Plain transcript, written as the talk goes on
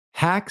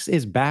Hacks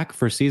is back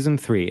for season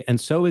 3,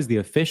 and so is the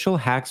official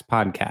Hacks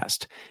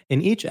podcast.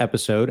 In each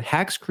episode,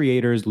 Hacks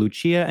creators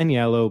Lucia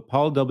Agnello,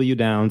 Paul W.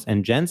 Downs,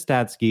 and Jen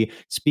Statsky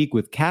speak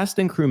with cast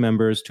and crew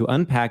members to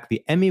unpack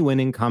the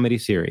Emmy-winning comedy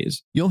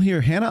series. You'll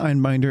hear Hannah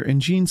Einbinder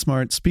and Gene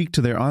Smart speak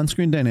to their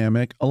on-screen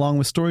dynamic, along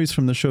with stories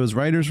from the show's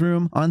writer's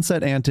room,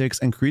 on-set antics,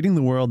 and creating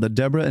the world that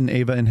Deborah and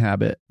Ava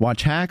inhabit.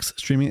 Watch Hacks,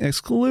 streaming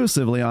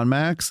exclusively on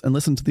Max, and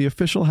listen to the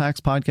official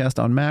Hacks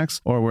podcast on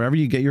Max or wherever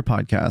you get your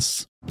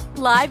podcasts.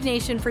 Live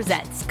Nation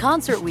presents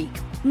Concert Week.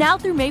 Now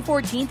through May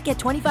 14th, get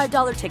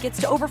 $25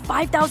 tickets to over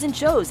 5,000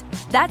 shows.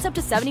 That's up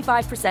to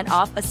 75%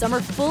 off a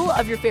summer full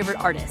of your favorite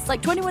artists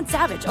like 21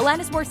 Savage,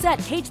 Alanis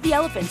Morissette, Cage the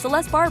Elephant,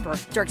 Celeste Barber,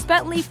 Dierks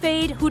Bentley,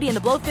 Fade, Hootie and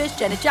the Blowfish,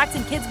 Janet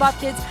Jackson, Kids Bop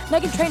Kids,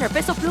 Meghan Trainor,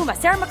 Peso Pluma,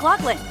 Sarah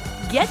McLachlan.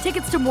 Get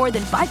tickets to more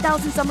than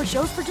 5,000 summer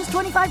shows for just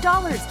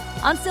 $25.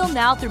 Until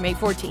now through May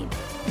 14th.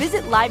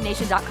 Visit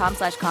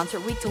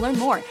LiveNation.com/Concert Week to learn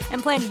more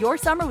and plan your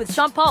summer with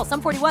Sean Paul,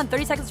 Sum 41,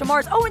 30 Seconds to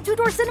Mars, and Two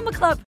Door Cinema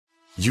Club.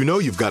 You know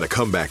you've got a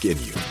comeback in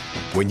you.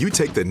 When you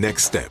take the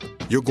next step,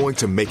 you're going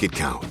to make it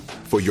count.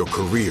 For your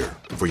career,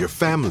 for your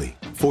family,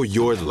 for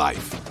your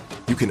life.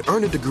 You can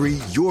earn a degree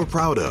you're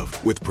proud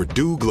of with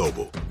Purdue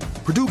Global.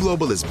 Purdue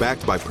Global is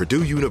backed by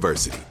Purdue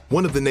University,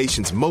 one of the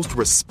nation's most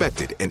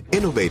respected and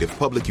innovative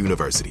public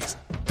universities.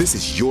 This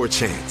is your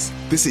chance.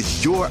 This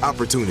is your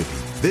opportunity.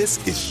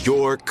 This is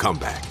your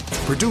comeback.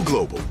 Purdue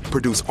Global,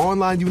 Purdue's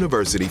online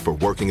university for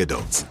working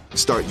adults.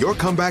 Start your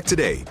comeback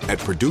today at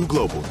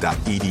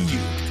purdueglobal.edu.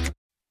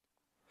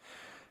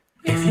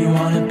 If you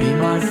want to be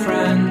my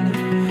friend,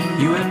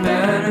 you had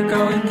better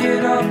go and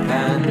get a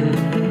pen.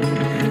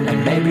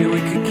 And maybe we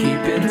could keep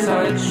in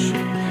touch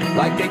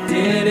like they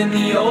did in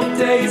the old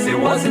days. It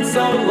wasn't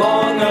so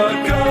long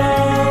ago.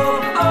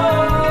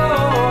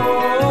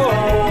 Oh,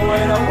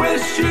 and I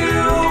wish you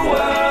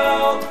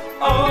well.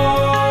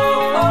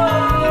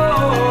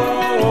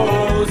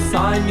 Oh,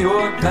 sign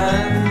your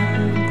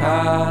pen,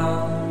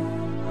 pal.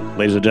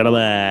 Ladies and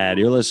gentlemen,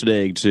 you're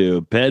listening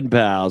to Pen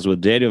Pals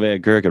with Daniel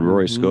Van Kirk and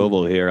Rory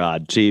Scovel here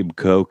on Team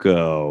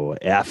Coco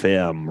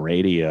FM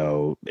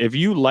radio. If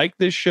you like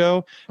this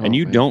show and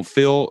you don't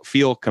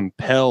feel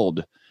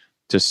compelled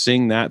to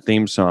sing that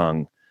theme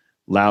song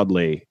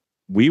loudly,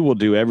 we will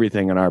do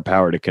everything in our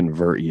power to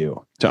convert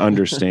you to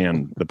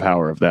understand the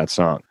power of that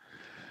song.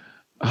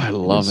 I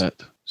love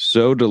it.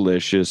 So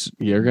delicious.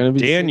 You're going to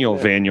be Daniel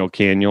Vaniel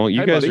Caniel.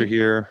 You guys are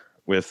here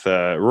with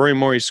Rory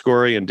Maury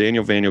Scory and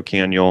Daniel Vaniel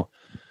Caniel.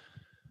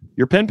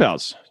 Your Pen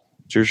Pals.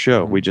 It's your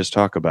show. We just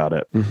talk about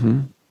it.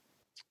 Mm-hmm.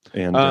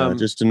 And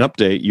just an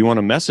update. You want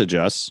to message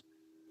us?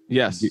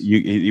 Yes.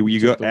 You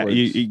go.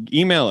 You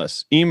email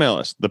us.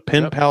 The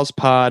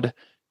penpalspod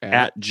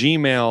at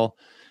gmail.com.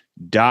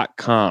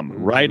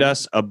 Mm-hmm. Write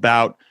us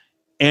about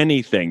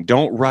anything.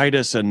 Don't write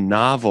us a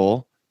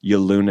novel, you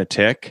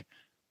lunatic.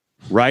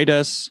 Write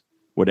us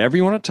whatever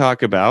you want to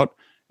talk about.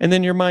 And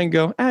then your mind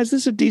go, is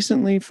this a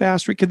decently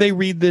fast read? Could they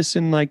read this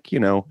in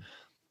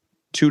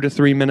 2 to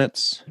 3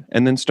 minutes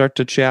and then start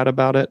to chat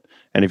about it?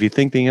 And if you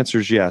think the answer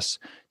is yes,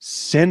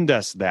 send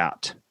us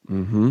that.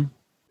 Mm-hmm.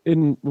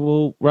 And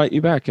we'll write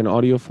you back in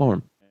audio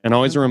form. And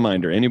always a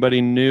reminder, anybody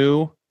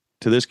new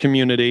to this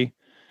community,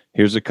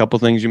 here's a couple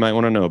things you might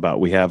want to know about.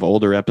 We have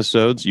older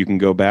episodes. You can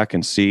go back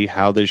and see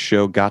how this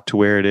show got to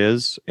where it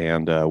is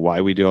and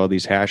why we do all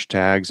these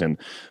hashtags and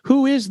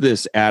who is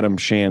this Adam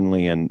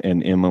Shanley and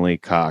Emily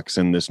Cox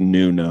and this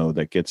Nuno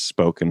that gets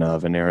spoken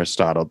of in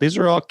Aristotle. These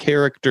are all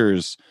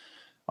characters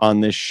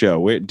on this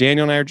show.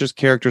 Daniel and I are just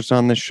characters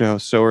on this show.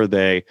 So are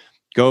they.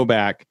 Go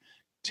back,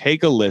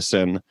 take a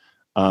listen.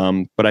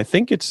 But I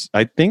think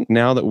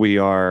now that we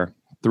are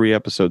 3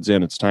 episodes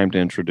in, it's time to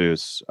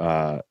introduce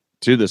to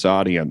this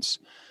audience.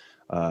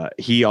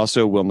 He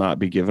also will not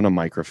be given a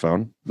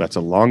microphone. That's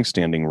a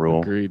long-standing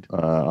rule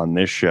on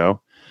this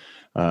show.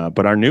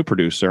 But our new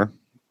producer,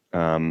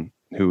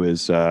 who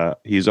is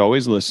he's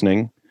always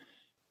listening,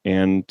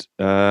 and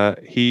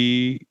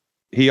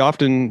he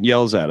often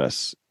yells at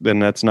us. Then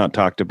that's not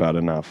talked about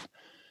enough.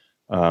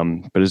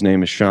 But his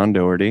name is Sean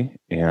Doherty,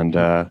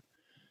 and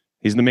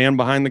he's the man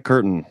behind the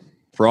curtain.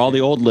 For all the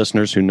old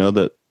listeners who know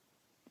that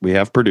we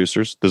have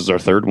producers, this is our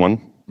 3rd one.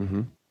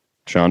 Mm-hmm.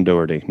 Sean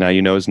Doherty. Now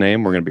you know his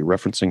name. We're going to be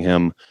referencing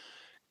him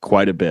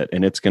quite a bit,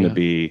 and it's going to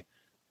be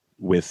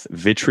with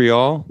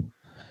vitriol.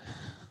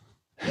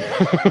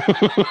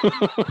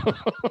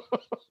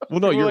 Well,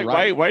 no, you're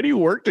right. Why do you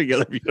work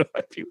together?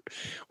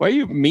 Why are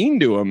you mean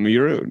to him?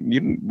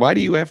 Why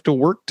do you have to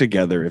work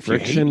together? If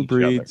friction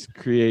breeds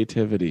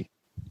creativity.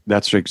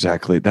 That's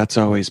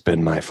always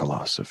been my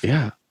philosophy.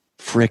 Yeah,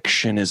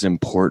 friction is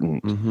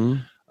important. Mm-hmm.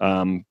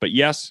 But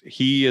yes,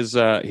 he's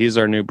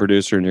our new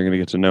producer, and you're going to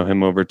get to know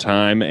him over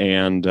time.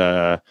 And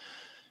there's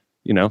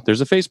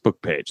a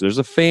Facebook page. There's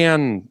a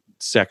fan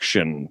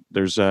section.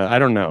 There's I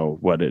don't know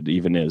what it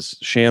even is.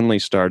 Shanley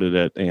started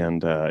it,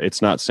 and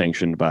it's not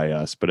sanctioned by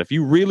us. But if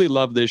you really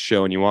love this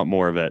show and you want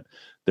more of it,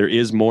 there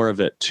is more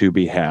of it to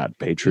be had.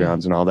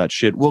 Patreons and all that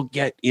shit. We'll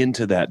get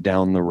into that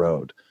down the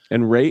road.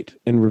 And rate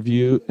and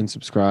review and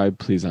subscribe,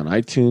 please, on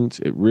iTunes.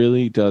 It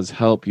really does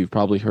help. You've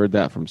probably heard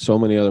that from so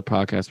many other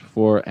podcasts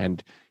before,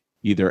 and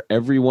either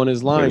everyone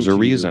is lying There's to a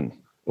reason. you,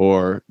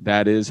 or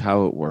that is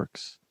how it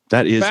works.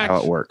 That is fact,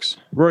 how it works.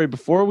 Rory,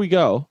 before we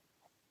get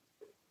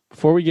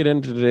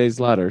into today's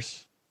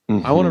letters,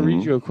 I want to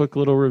read you a quick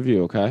little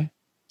review, okay?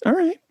 All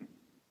right.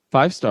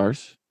 5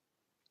 stars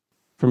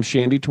from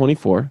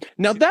Shandy24.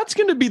 Now that's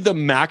going to be the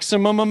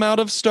maximum amount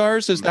of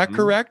stars. Is that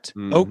correct?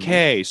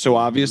 Okay. So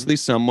obviously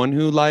someone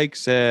who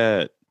likes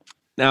it.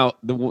 Now,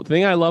 the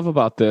thing I love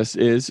about this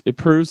is it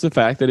proves the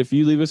fact that if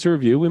you leave us a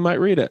review, we might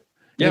read it.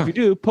 And if you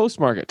do,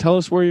 postmark it. Tell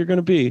us where you're going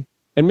to be.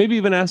 And maybe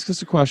even ask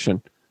us a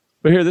question.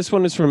 But here, this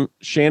one is from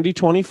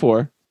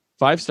Shandy24,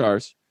 5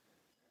 stars,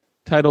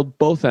 titled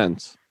Both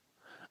Ends.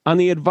 On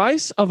the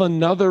advice of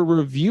another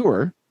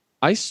reviewer,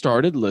 I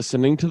started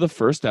listening to the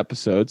first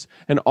episodes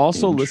and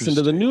also listen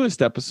to the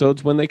newest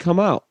episodes when they come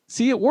out.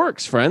 See, it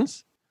works,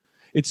 friends.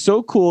 It's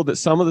so cool that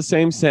some of the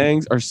same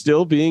sayings are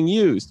still being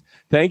used.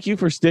 Thank you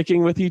for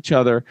sticking with each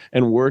other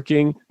and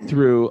working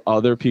through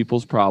other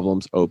people's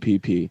problems,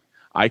 OPP.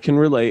 I can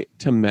relate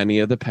to many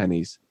of the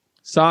pennies.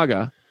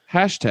 Saga,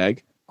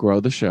 #grow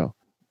the show.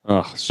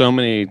 Oh, so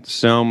many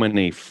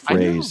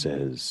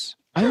phrases.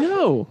 I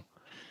know.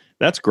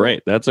 That's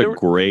great. That's a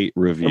great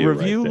review.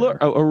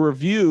 A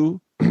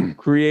review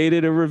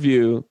created a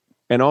review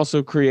and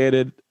also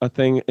created a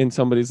thing in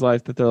somebody's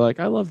life that they're like,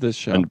 I love this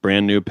show. A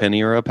brand new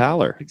penny or a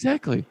paler.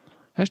 Exactly.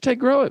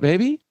 #grow it,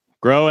 baby.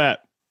 Grow it.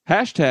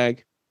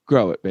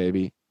 #grow it,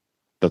 baby.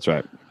 That's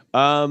right.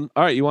 All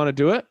right, you want to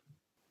do it?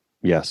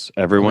 Yes.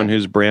 Everyone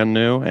who's brand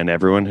new and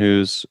everyone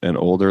who's an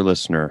older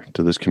listener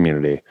to this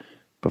community,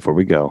 before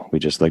we go, we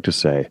just like to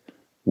say,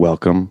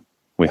 welcome.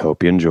 We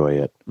hope you enjoy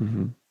it.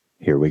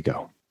 Here we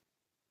go.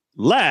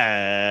 Let's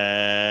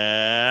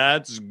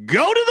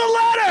go to the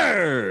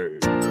letter.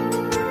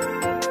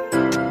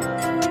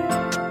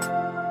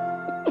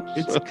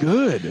 It's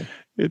good.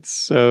 It's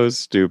so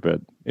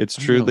stupid. It's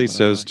truly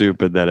so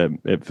stupid that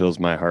it fills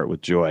my heart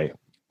with joy.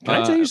 Can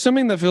I tell you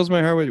something that fills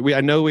my heart with? I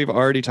know we've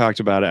already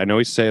talked about it. I know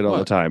we say it all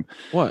the time.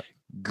 What?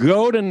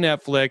 Go to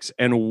Netflix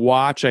and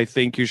watch I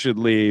Think You Should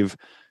Leave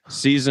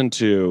season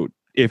 2.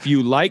 If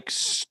you like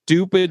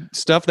stupid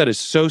stuff that is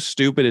so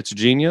stupid it's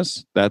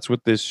genius, that's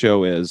what this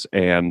show is.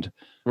 And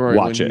Rory,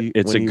 watch it.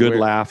 It's a good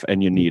laugh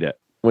and you need it.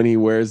 When he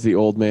wears the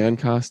old man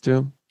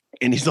costume.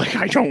 And he's like,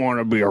 I don't want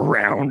to be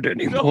around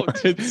anymore.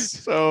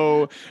 It's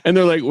so, and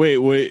they're like, wait,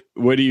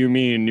 what do you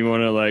mean? You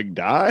want to like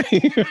die?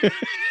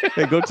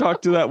 Hey, go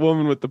talk to that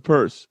woman with the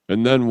purse.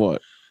 And then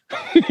what?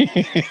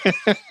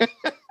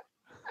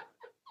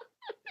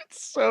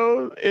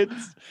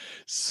 It's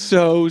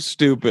so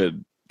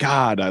stupid.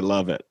 God, I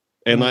love it.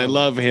 And I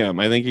love him.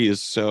 I think he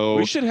is so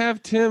we should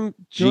have Tim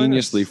join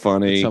geniusly us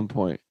funny at some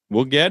point.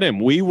 We'll get him.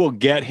 We will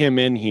get him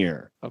in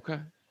here. Okay.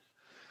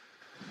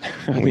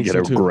 We get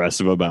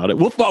aggressive about it.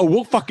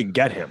 We'll fucking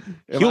get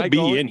him. He'll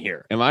be in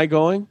here. Am I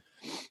going?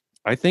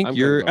 I think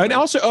and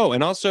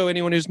also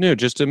anyone who's new,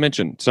 just to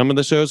mention, some of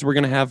the shows we're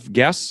going to have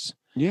guests.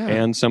 Yeah.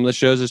 And some of the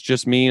shows it's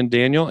just me and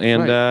Daniel,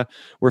 and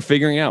we're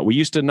figuring out. We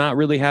used to not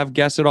really have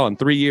guests at all. In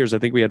 3 years, I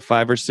think we had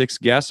 5 or 6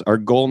 guests. Our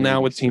goal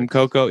now with Team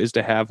Coco is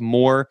to have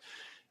more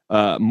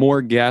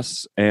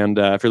guests. And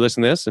if you're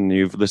listening to this and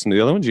you've listened to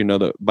the other ones, you know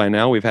that by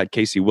now we've had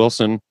Casey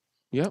Wilson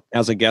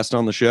as a guest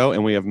on the show,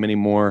 and we have many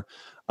more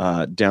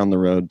down the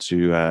road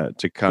to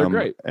come. They're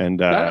great.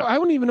 And I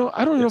wouldn't even know.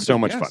 I don't know. It's so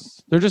much fun.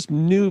 They're just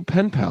new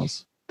pen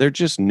pals. They're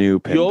just new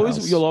pen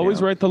pals. You'll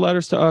always write the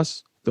letters to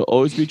us. They'll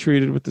always be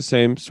treated with the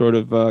same sort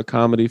of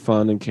comedy,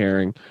 fun, and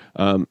caring.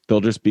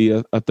 They'll just be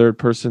a third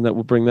person that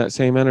will bring that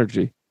same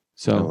energy.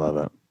 So I love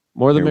it.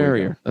 More the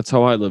merrier. That's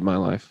how I live my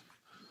life.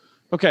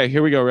 Okay,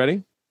 here we go.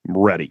 Ready?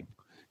 Ready.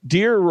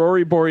 Dear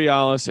Rory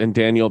Borealis and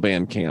Daniel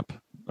Bandcamp.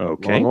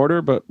 Okay. Long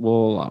order, but we'll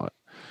allow it.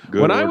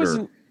 Good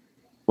order.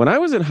 When I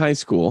was in high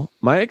school,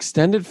 my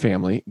extended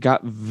family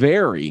got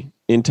very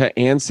into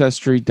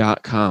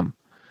Ancestry.com.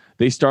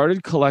 They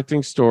started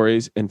collecting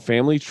stories and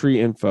family tree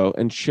info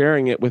and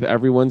sharing it with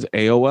everyone's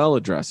AOL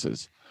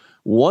addresses.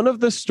 One of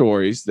the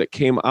stories that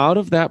came out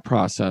of that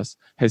process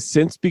has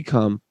since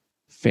become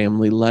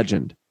family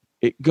legend.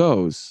 It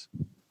goes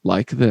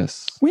like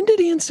this. When did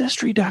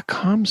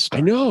Ancestry.com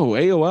start? I know,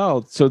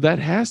 AOL. So that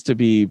has to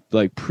be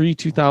like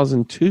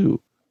pre-2002.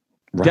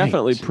 Right.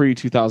 Definitely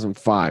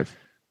pre-2005,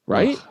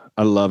 right? Ugh,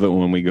 I love it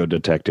when we go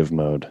detective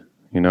mode.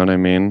 You know what I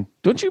mean?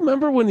 Don't you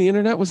remember when the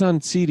internet was on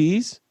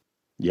CDs?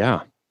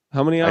 Yeah.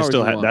 How many hours?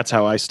 That's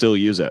how I still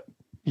use it.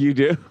 You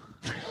do?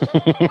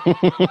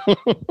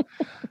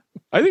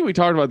 I think we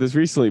talked about this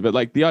recently, but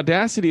like the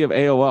audacity of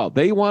AOL,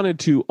 they wanted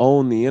to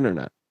own the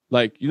internet.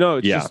 Like,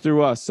 it's just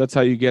through us. That's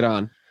how you get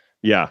on.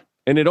 Yeah.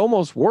 And it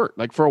almost worked.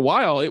 Like for a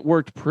while, it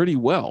worked pretty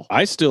well.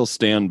 I still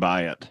stand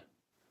by it.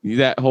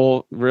 That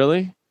whole,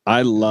 really?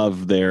 I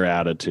love their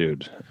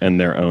attitude and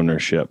their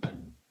ownership.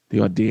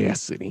 The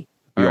audacity.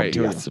 The All right,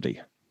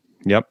 audacity.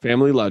 Yep.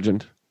 Family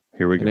legend.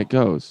 Here we go. And it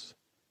goes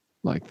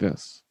like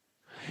this.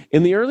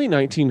 In the early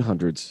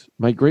 1900s,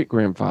 my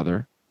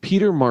great-grandfather,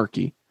 Peter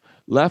Markey,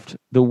 left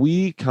the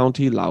wee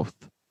County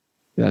Louth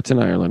That's in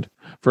Ireland.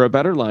 For a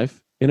better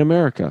life in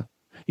America.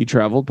 He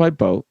traveled by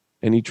boat,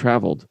 and he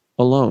traveled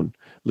alone,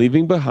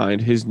 leaving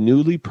behind his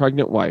newly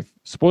pregnant wife.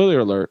 Spoiler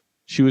alert,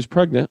 she was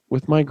pregnant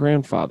with my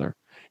grandfather,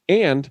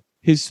 and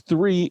his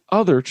 3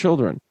 other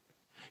children.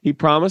 He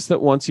promised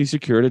that once he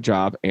secured a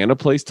job and a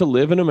place to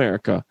live in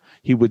America,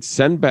 he would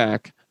send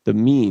back the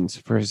means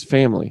for his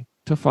family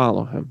to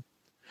follow him.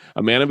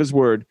 A man of his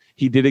word,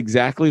 he did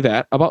exactly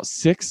that about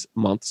 6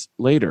 months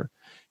later.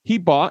 He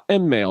bought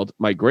and mailed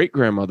my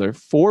great-grandmother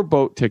 4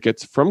 boat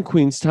tickets from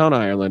Queenstown,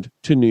 Ireland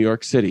to New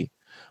York City.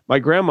 My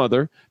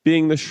grandmother,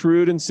 being the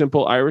shrewd and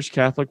simple Irish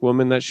Catholic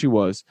woman that she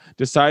was,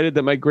 decided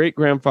that my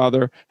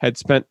great-grandfather had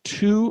spent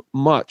too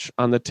much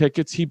on the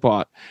tickets he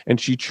bought,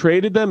 and she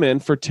traded them in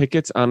for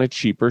tickets on a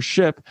cheaper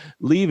ship,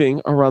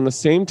 leaving around the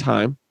same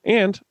time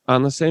and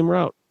on the same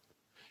route.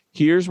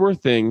 Here's where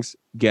things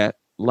get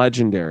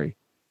legendary.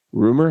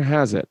 Rumor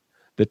has it,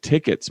 the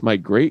tickets my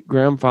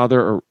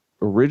great-grandfather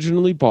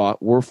originally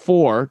bought were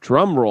for,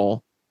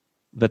 drumroll,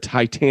 the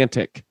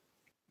Titanic.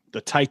 The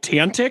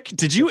Titanic?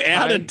 Did you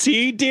add a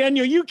T,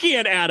 Daniel? You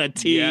can't add a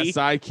T. Yes,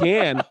 I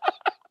can.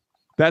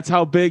 That's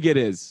how big it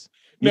is.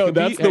 No,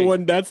 that's the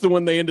one. That's the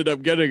one they ended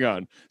up getting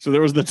on. So there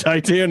was the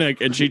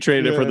Titanic, and she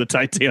traded it for the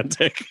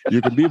Titanic.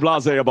 You can be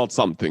blasé about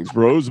some things,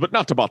 Rose, but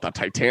not about the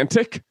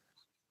Titanic.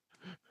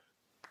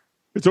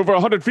 It's over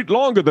 100 feet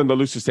longer than the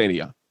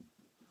Lusitania.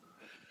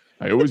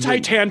 I always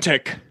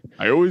Titanic.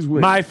 I always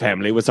win. My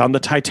family was on the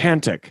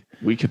Titanic.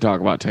 We could talk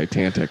about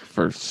Titanic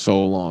for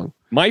so long.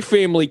 My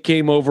family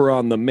came over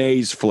on the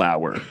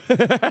Mayflower.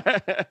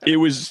 It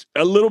was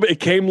a little bit. It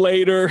came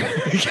later.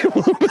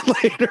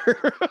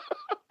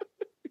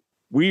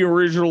 We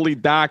originally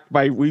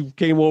we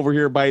came over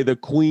here by the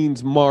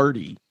Queen's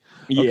Marty.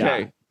 Yeah.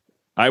 Okay.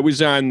 I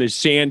was on the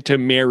Santa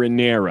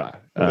Marinera.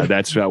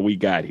 That's how we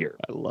got here.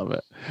 I love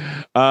it.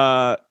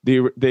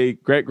 The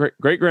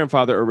great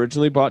grandfather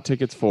originally bought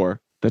tickets for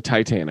the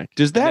Titanic.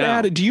 Does that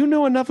add? Do you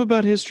know enough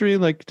about history?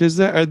 Like, does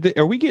that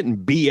are we getting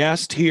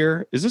BS'd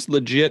here? Is this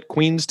legit?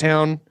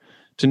 Queenstown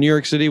to New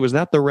York City? Was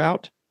that the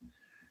route?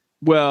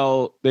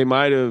 Well, they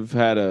might have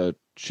had a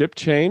ship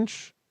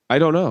change. I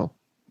don't know.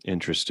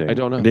 Interesting. I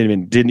don't know.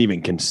 Didn't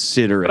even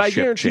consider but a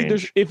ship change.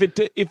 But I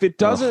guarantee if it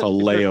doesn't a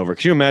layover.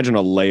 Can you imagine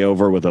a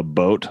layover with a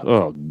boat?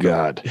 Oh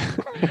God.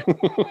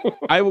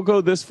 I will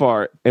go this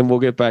far, and we'll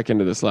get back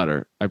into this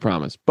letter. I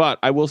promise. But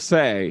I will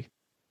say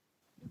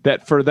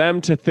that for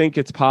them to think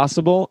it's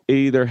possible,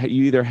 you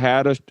either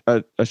had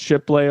a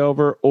ship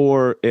layover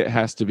or it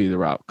has to be the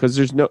route. Because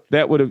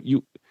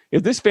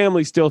if this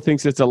family still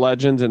thinks it's a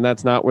legend and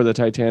that's not where the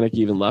Titanic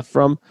even left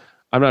from,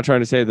 I'm not trying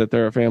to say that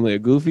they're a family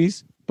of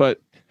goofies,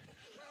 but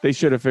they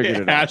should have figured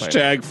it out.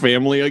 Hashtag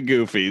family of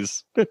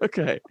goofies.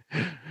 Okay.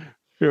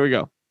 Here we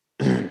go.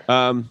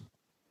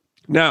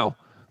 Now,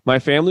 my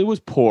family was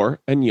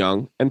poor and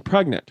young and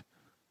pregnant.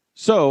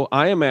 So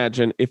I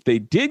imagine if they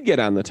did get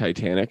on the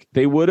Titanic,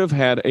 they would have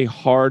had a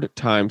hard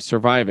time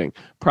surviving.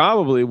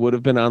 Probably would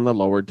have been on the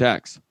lower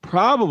decks.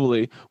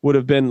 Probably would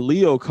have been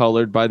Leo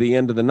colored by the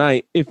end of the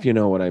night, if you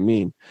know what I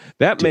mean.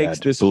 That makes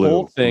this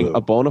whole thing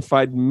a bona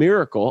fide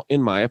miracle,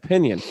 in my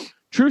opinion.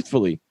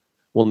 Truthfully,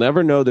 we'll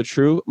never know the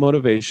true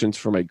motivations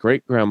for my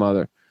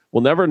great-grandmother.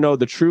 We'll never know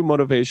the true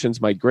motivations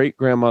my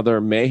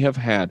great-grandmother may have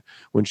had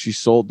when she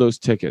sold those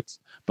tickets.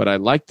 But I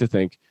like to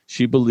think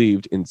she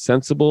believed in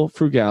sensible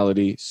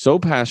frugality so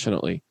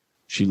passionately,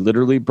 she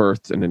literally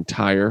birthed an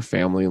entire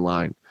family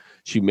line.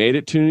 She made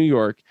it to New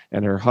York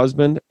and her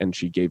husband, and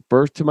she gave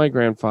birth to my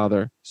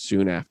grandfather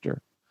soon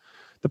after.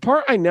 The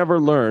part I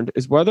never learned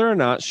is whether or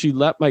not she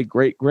let my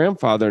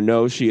great-grandfather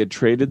know she had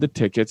traded the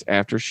tickets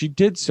after she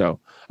did so.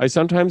 I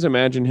sometimes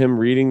imagine him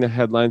reading the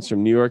headlines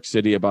from New York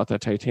City about the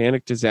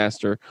Titanic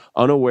disaster,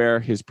 unaware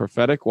his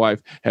prophetic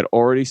wife had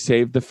already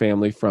saved the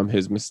family from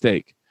his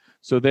mistake.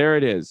 So there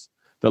it is.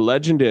 The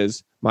legend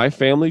is my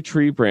family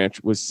tree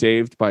branch was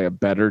saved by a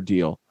better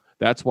deal.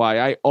 That's why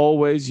I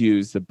always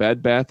use the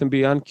Bed Bath &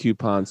 Beyond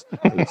coupons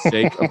for the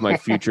sake of my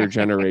future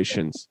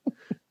generations.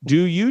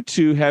 Do you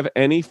two have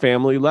any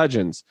family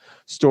legends,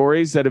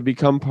 stories that have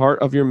become part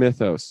of your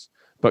mythos,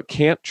 but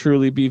can't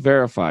truly be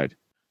verified?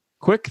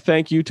 Quick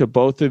thank you to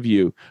both of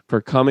you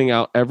for coming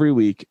out every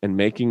week and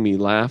making me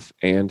laugh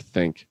and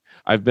think.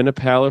 I've been a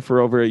paler for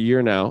over a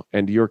year now,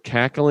 and your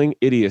cackling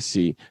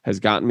idiocy has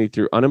gotten me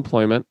through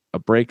unemployment, a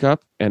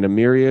breakup, and a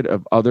myriad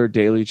of other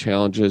daily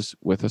challenges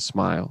with a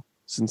smile.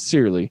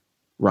 Sincerely,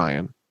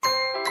 Ryan.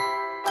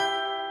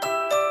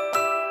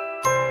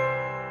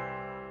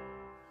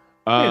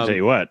 I'll tell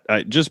you what,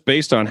 just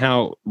based on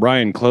how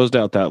Ryan closed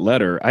out that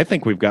letter, I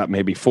think we've got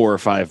maybe 4 or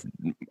 5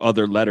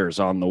 other letters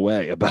on the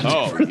way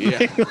about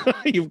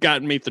You've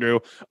gotten me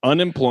through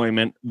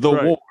unemployment, the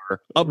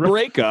war, a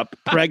breakup,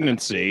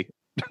 pregnancy,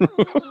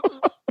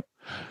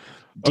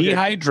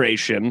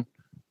 dehydration.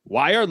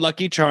 Why are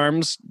Lucky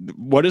Charms?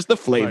 What is the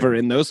flavor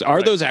in those?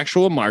 Are those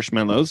actual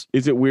marshmallows?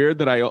 Is it weird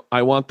that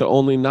I want the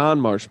only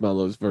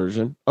non-marshmallows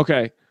version?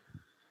 Okay.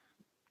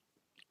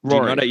 Do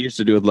you know what I used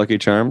to do with Lucky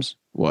Charms?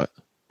 What?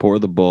 Pour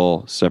the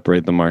bowl,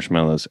 separate the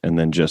marshmallows, and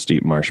then just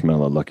eat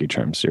marshmallow Lucky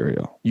Charms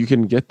cereal. You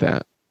can get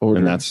that.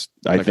 And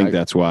I think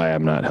that's why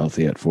I'm not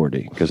healthy at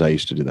 40, because I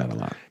used to do that a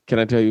lot. Can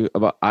I tell you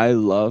about? I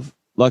love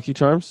Lucky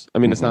Charms. I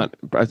mean, it's not.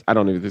 I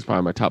don't know if it's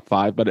probably my top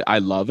 5, but I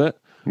love it.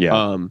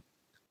 Yeah.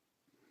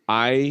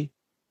 I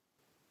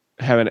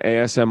have an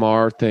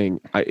ASMR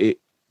thing.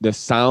 The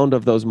sound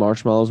of those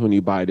marshmallows when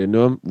you bite into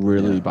them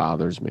really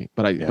bothers me.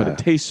 But it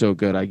tastes so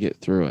good, I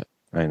get through it.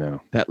 I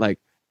know that. Like,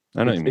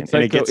 I know what you mean. It's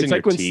like, it's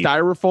like when teeth.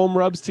 styrofoam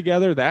rubs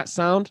together. That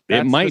sound.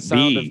 It might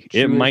be.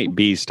 It might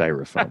be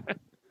styrofoam.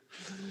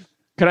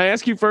 Can I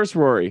ask you first,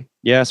 Rory?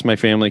 Yes, my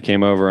family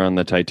came over on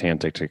the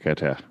Titanic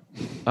ticket.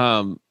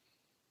 I'm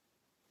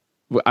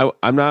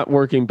not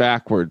working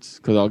backwards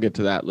because I'll get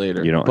to that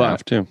later. You don't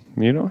have to.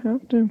 You don't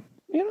have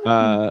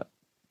to.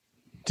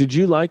 Did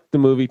you like the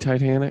movie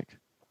Titanic?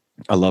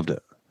 I loved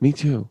it. Me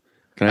too.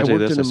 Can I tell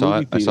you this?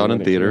 I saw it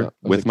in theater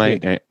with my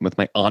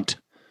aunt.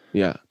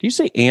 Yeah. Do you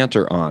say aunt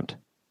or aunt?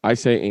 I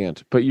say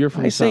aunt, but you're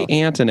from the say South.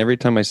 aunt, and every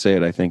time I say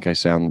it, I think I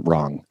sound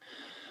wrong.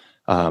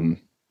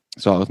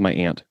 Saw it with my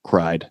aunt.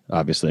 Cried.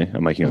 Obviously,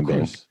 I'm a human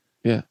being.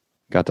 Yeah.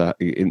 Got that.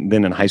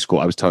 Then in high school,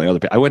 I was telling other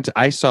people.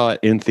 I saw it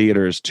in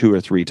theaters 2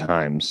 or 3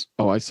 times.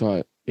 Oh, I saw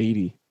it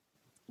 80.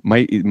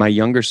 My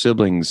younger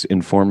siblings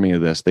informed me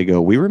of this. They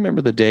go, "We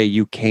remember the day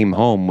you came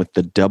home with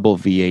the double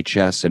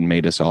VHS and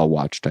made us all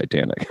watch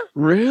Titanic."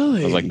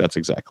 Really? I was like, "That's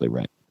exactly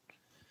right."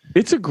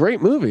 It's a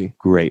great movie.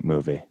 Great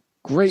movie.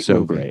 Great. So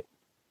movie. great.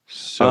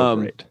 So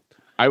great.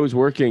 I was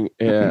working.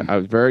 I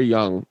was very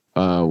young,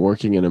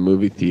 working in a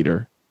movie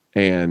theater,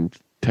 and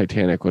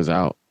Titanic was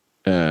out.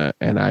 And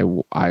I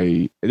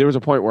there was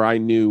a point where I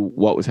knew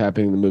what was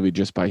happening in the movie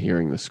just by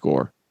hearing the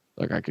score.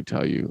 Like I could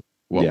tell you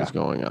what was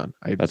going on.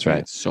 That's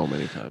right. So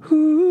many times.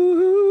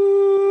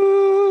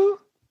 Ooh,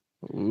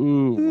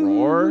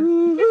 roar!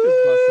 You can't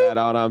just bust that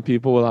out on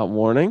people without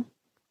warning.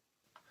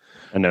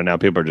 I know now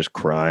people are just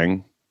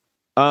crying.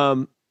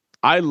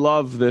 I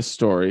love this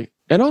story,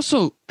 and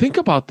also think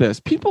about this.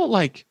 People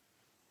they'll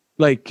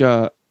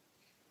be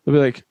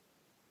like,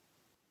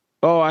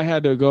 "Oh, I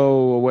had to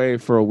go away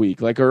for a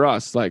week," or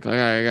us, like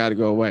I got to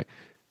go away.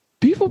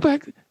 People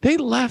they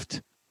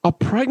left a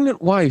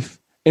pregnant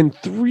wife and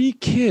 3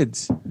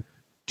 kids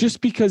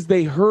just because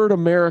they heard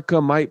America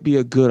might be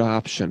a good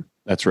option.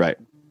 That's right.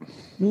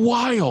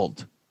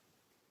 Wild.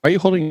 Why are you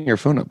holding your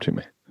phone up to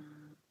me?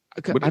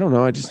 I don't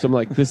know. I'm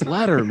like, this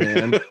letter,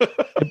 man.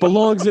 It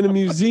belongs in a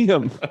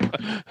museum.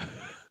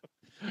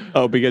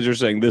 Oh, because you're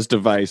saying this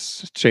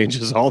device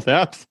changes all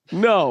that?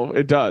 No,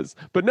 it does.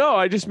 But no,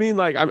 I just mean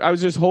I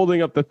was just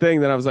holding up the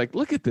thing that I was like,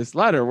 look at this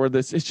letter where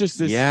it's just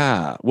this.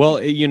 Yeah. Well,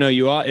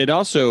 it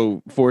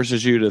also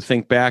forces you to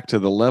think back to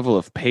the level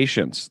of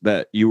patience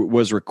that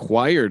was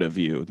required of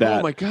you. That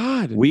oh my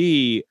God.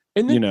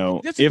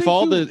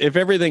 If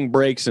everything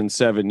breaks in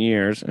 7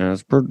 years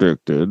as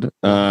predicted,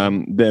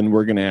 then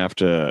we're going to have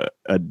to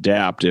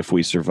adapt if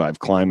we survive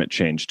climate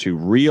change to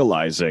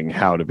realizing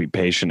how to be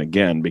patient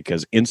again,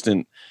 because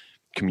instant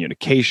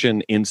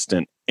communication,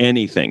 instant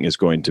anything is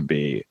going to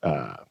be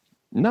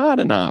not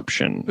an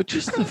option. But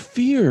just the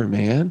fear,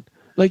 man.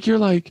 Like you're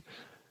like,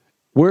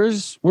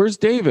 where's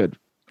David?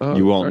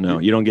 You won't know.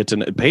 You don't get to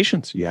know.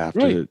 Patience. You have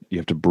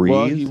to breathe.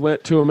 Well, he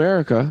went to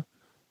America.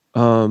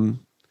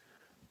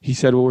 He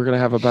said, well, we're going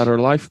to have a better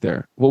life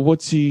there. Well,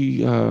 what's he,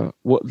 doing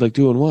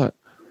what?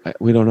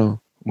 We don't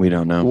know. We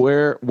don't know.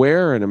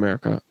 Where in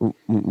America?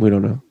 We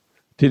don't know.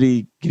 Did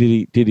he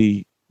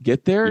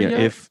get there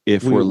yet?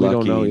 If we're lucky,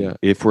 don't know yet.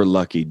 If we're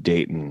lucky,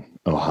 Dayton,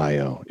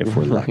 Ohio, if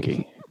we're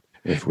lucky.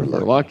 If we're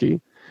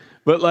lucky.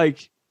 But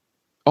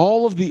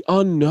all of the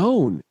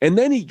unknown. And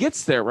then he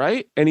gets there,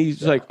 right? And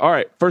he's like, all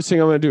right, first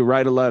thing I'm going to do,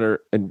 write a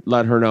letter and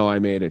let her know I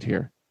made it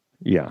here.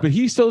 Yeah. But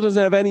he still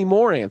doesn't have any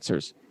more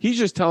answers. He's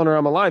just telling her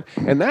I'm alive.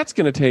 And that's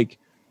going to take,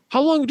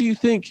 how long do you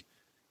think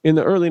in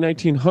the early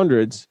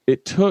 1900s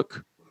it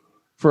took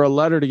for a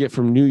letter to get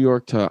from New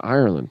York to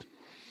Ireland?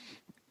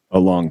 A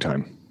long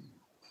time.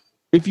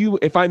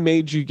 If I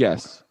made you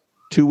guess,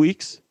 2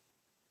 weeks?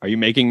 Are you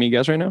making me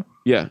guess right now?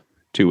 Yeah.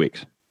 2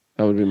 weeks.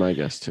 That would be my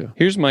guess too.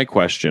 Here's my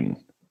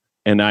question.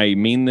 And I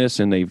mean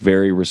this in a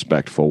very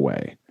respectful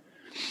way.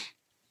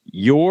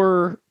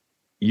 You're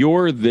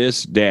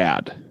this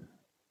dad.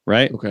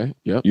 Right? Okay.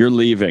 Yep. You're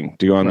leaving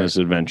to go on this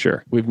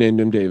adventure. We've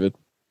named him David.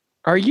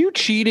 Are you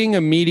cheating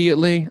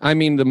immediately? I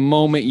mean, the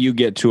moment you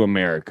get to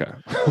America.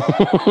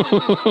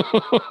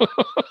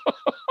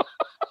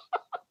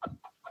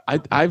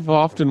 I've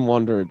often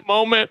wondered.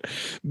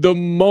 The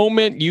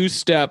moment you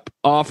step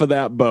off of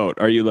that boat,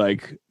 are you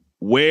like,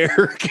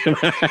 where can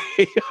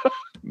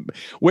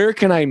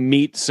I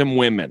meet some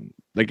women?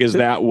 Is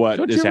that what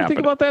Don't is you ever happening?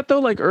 think about that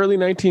though? Early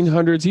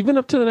 1900s, even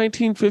up to the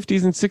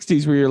 1950s and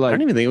 60s, where you're like, I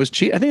don't even think it was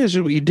cheat. I think that's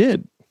just what you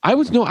did. I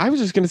was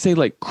just going to say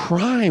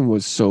crime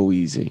was so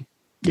easy.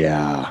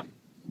 Yeah.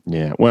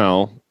 Yeah.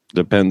 Well,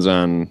 depends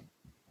on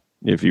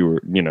if you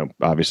were,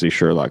 obviously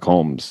Sherlock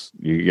Holmes.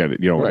 You got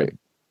right.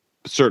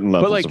 Certain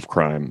levels of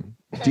crime.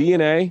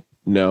 DNA,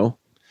 no.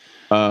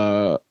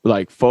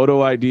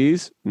 Photo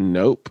IDs,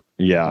 nope.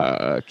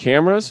 Yeah.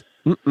 Cameras,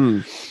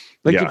 mm-mm.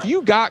 If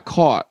you got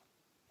caught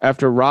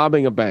after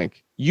robbing a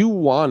bank, you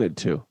wanted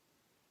to.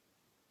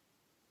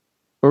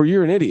 or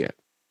you're an idiot.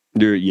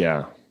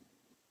 Yeah.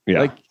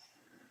 Like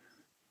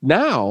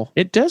now,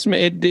 it does.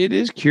 It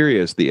is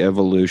curious, the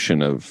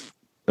evolution of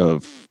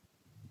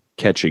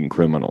catching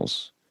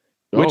criminals,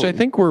 which I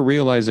think we're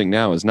realizing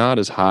now is not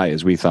as high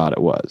as we thought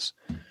it was.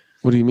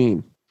 What do you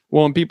mean?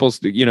 Well, and people,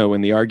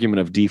 in the argument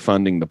of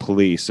defunding the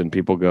police, and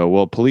people go,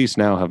 well, police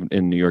now have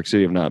in New York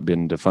City have not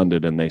been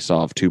defunded and they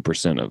solve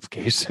 2% of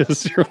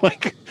cases. You're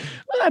like,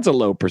 well, that's a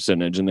low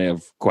percentage and they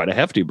have quite a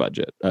hefty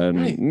budget.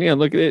 And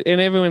look, and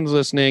everyone's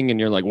listening and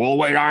you're like, well,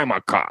 wait, I'm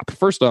a cop.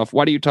 First off,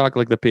 why do you talk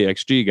like the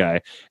PXG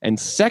guy? And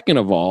second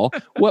of all,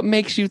 what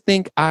makes you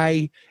think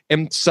I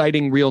am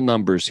citing real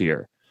numbers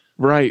here?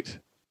 Right.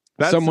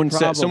 Someone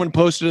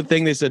posted a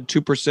thing, they said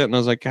 2%. And I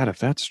was like, God, if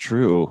that's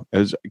true,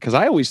 because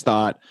I always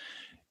thought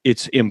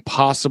it's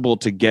impossible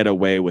to get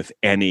away with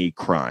any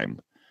crime.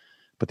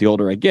 But the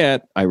older I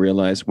get, I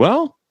realize,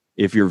 well,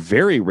 if you're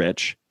very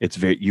rich,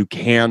 you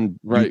can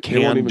do it. They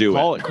won't even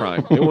call it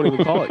crime. They won't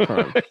even call it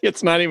crime.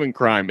 It's not even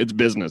crime. It's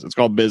business. It's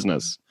called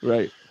business.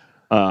 Right.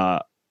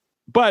 But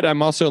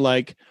I'm also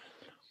like,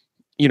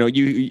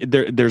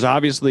 there's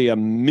obviously a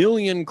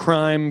million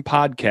crime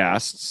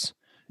podcasts.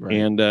 Right.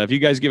 And if you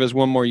guys give us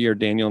one more year,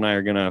 Daniel and I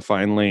are going to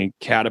finally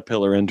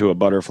caterpillar into a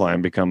butterfly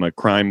and become a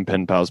crime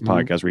pen pals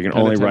podcast where you can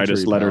only write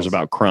us letters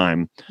about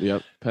crime.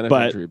 Yep.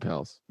 Penitentiary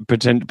pals.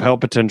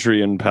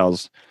 Penitentiary and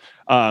pals.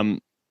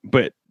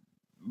 But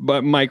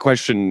my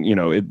question,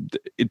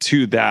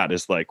 to that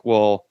is like,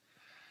 well,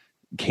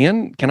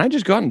 can I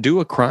just go out and do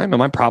a crime?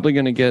 Am I probably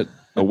going to get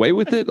away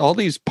with it? All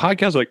these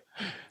podcasts, like,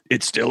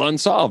 it's still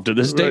unsolved to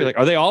this day. Right. Like,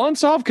 are they all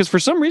unsolved? Because for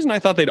some reason I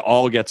thought they'd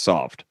all get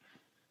solved.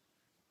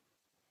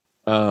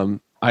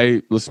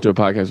 I listened to a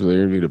podcast where they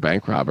interviewed a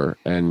bank robber,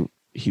 and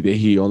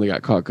he only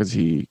got caught because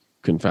he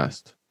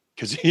confessed.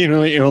 Because he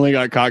only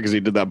got caught because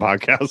he did that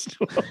podcast.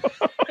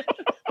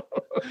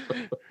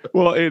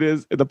 Well,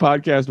 the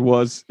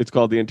podcast it's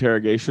called The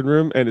Interrogation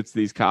Room, and it's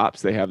these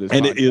cops. They have this,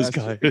 and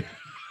podcast.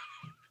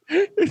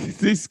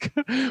 It is.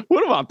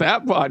 What about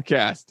that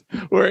podcast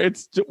where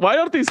why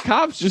don't these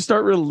cops just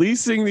start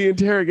releasing The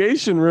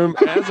Interrogation Room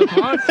as a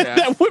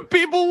podcast?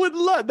 People would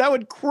love. That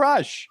would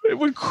crush. It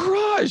would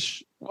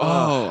crush.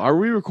 Oh, are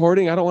we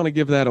recording? I don't want to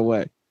give that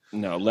away.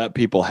 No, let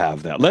people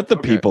have that. Let the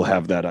people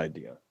have that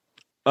idea.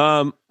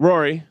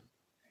 Rory,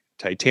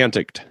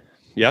 Titanic.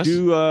 Yes.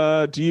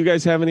 Do you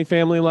guys have any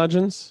family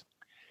legends?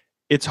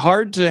 It's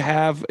hard to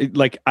have,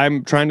 like,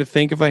 I'm trying to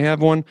think if I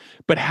have one,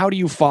 but how do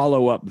you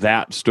follow up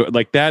that story?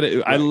 Like that,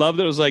 right. I love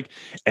that it was like,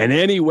 and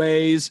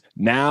anyways,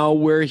 now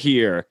we're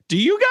here. Do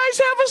you guys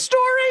have a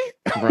story?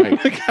 Right.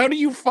 Like, how do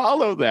you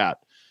follow that?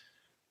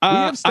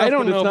 I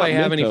don't know if I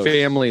have any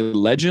family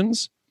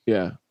legends.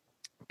 Yeah.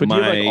 But do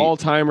you have like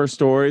all-timer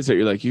stories that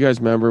you're like, you guys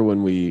remember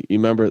when you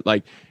remember,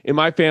 like, in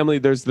my family,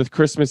 there's the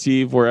Christmas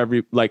Eve where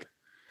you're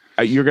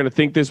going to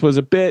think this was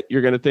a bit. You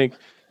guys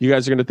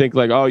are going to think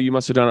like, oh, you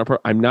must have done it.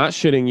 I'm not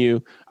shitting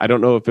you. I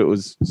don't know if it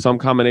was some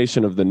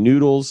combination of the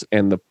noodles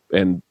and the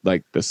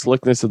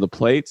slickness of the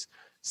plates.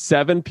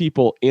 7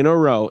 people in a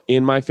row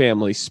in my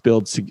family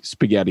spilled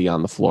spaghetti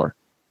on the floor,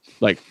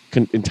 like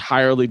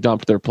entirely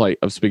dumped their plate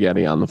of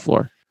spaghetti on the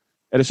floor.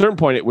 At a certain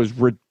point, it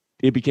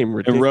became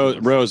ridiculous.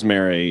 And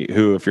Rosemary,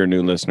 who, if you're a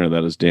new listener,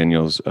 that is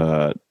Daniel's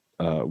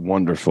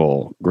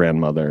wonderful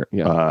grandmother.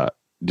 Yeah.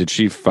 Did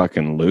she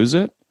fucking lose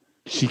it?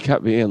 She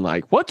kept being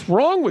like, "What's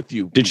wrong with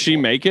you?" Did she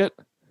make it?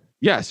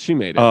 Yes, she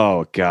made it.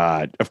 Oh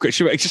God! Of course,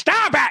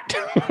 stop it!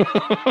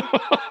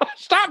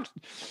 Stop!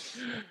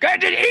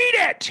 Good to eat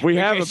it. We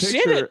have a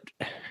picture.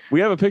 We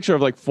have a picture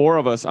of like 4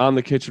 of us on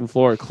the kitchen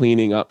floor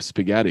cleaning up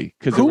spaghetti.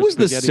 Who was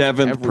the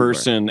 7th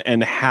person,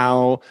 and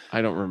how?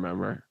 I don't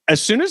remember.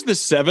 As soon as the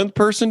 7th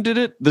person did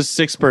it, the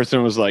 6th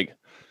person was like,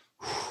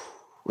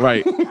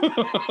 right.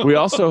 We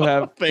also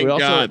have. Thank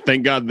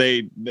God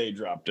they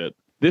dropped it.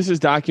 This is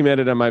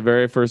documented on my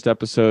very first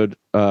episode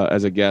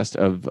as a guest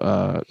of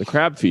The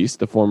Crab Feast,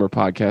 the former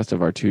podcast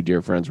of our 2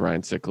 dear friends,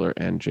 Ryan Sickler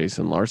and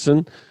Jason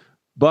Larson.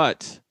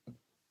 But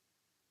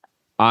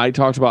I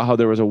talked about how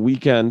there was a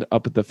weekend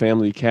up at the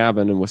family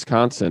cabin in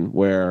Wisconsin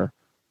where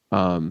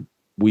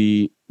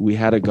we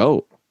had a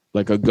goat.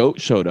 Like a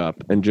goat showed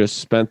up and just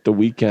spent the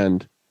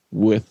weekend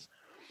with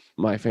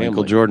my family.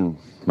 Michael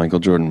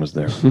Jordan was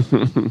there.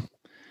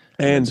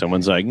 And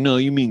someone's like, no,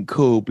 you mean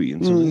Kobe.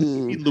 And someone's like,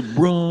 you mean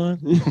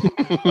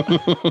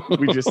LeBron.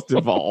 We just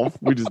devolve.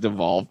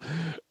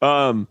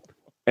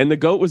 And the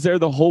goat was there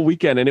the whole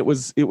weekend. And it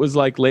was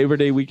like Labor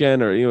Day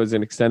weekend, or it was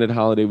an extended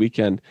holiday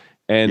weekend.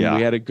 And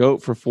we had a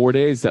goat for 4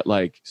 days that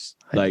I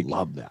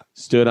love that.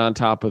 Stood on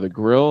top of the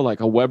grill, like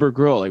a Weber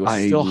grill. Like, it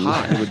was still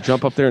hot. It would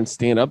jump up there and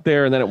stand up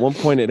there. And then at one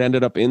point it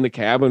ended up in the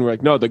cabin. We're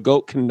like, no, the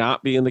goat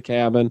cannot be in the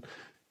cabin.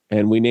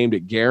 And we named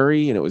it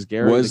Gary, and it was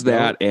Gary. Was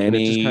that any? And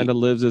it just kind of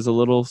lives as a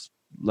little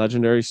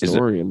legendary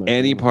story. Is there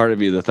any part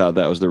of you that thought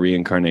that was the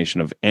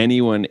reincarnation of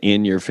anyone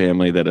in your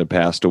family that had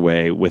passed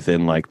away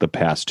within like the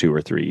past 2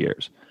 or 3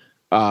 years?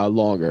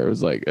 Longer. It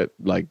was like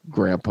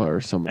Grandpa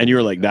or something. And you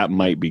were like, that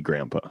might be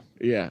Grandpa.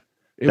 Yeah,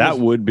 that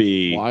would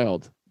be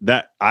wild.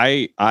 That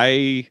I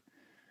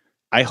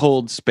I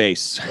hold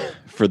space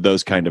for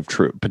those kind of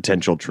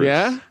potential truths.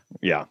 Yeah?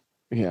 Yeah.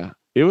 Yeah.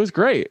 It was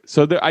great.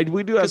 So we do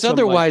have Because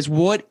otherwise,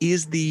 what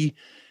is the...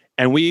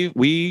 And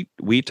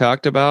we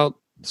talked about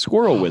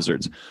squirrel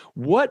wizards.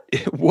 What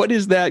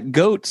is that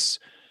goat's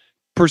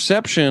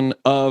perception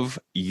of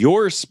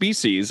your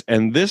species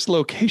and this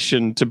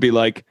location to be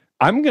like,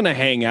 I'm going to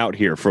hang out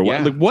here for a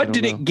while? Like, what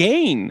did it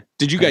gain?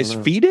 Did you guys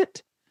feed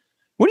it?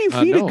 What do you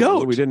feed a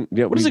goat? We didn't.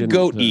 Yeah, what does a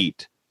goat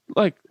eat?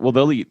 Like, well,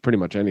 they'll eat pretty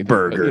much anything.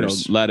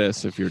 Burgers. But,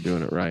 lettuce if you're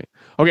doing it right.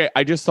 Okay,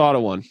 I just thought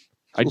of one.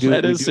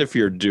 Lettuce if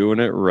you're doing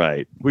it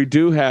right. We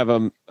do have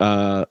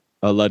a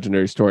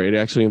legendary story. It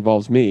actually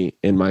involves me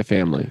and my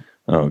family.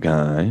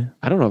 Okay.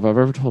 I don't know if I've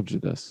ever told you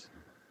this.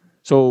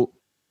 So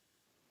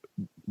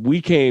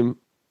we came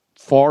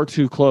far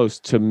too close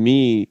to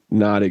me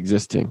not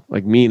existing,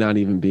 like me not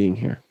even being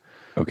here.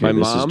 Okay,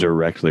 this is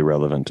directly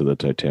relevant to the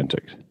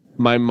Titanic.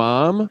 My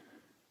mom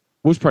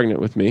was pregnant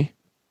with me,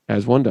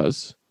 as one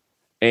does,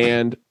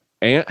 and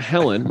Aunt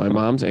Helen, my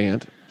mom's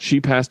aunt,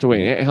 she passed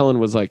away. Aunt Helen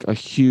was like a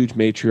huge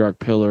matriarch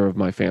pillar of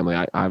my family.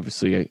 I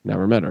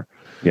never met her.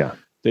 Yeah.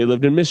 They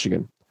lived in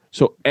Michigan.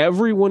 So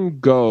everyone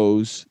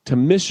goes to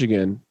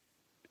Michigan,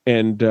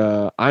 and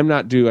I'm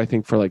not due, I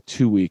think, for like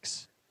 2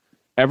 weeks.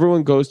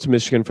 Everyone goes to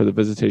Michigan for the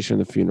visitation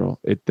and the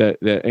funeral. That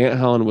Aunt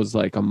Helen was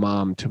like a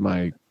mom to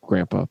my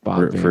grandpa,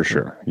 Bob. For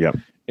sure. Yep.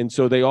 And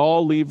so they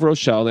all leave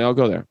Rochelle. They all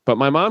go there. But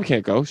my mom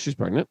can't go. She's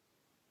pregnant.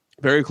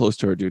 Very close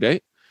to her due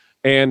date.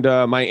 And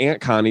my Aunt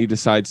Connie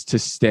decides to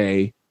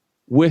stay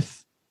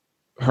with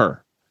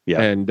her.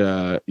 Yeah. And,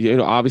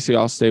 obviously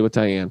I'll stay with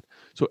Diane.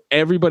 So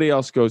everybody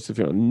else goes to the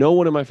funeral. No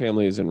one in my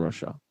family is in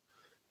Rochelle.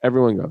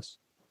 Everyone goes.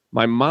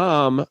 My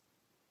mom,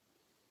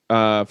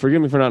 forgive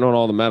me for not knowing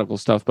all the medical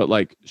stuff, but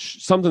like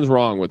something's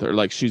wrong with her.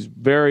 Like she's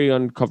very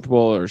uncomfortable,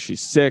 or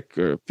she's sick,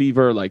 or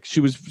fever. Like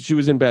she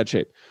was in bad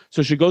shape.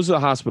 So she goes to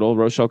the hospital,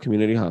 Rochelle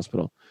Community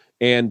Hospital,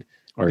 and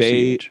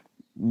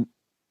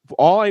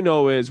all I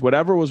know is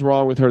whatever was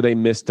wrong with her, they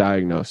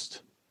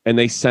misdiagnosed and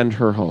they send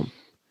her home.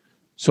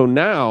 So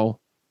now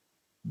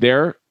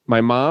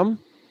my mom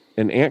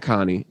and Aunt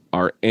Connie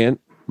are at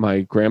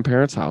my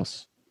grandparents'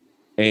 house,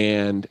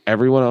 and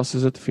everyone else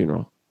is at the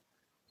funeral.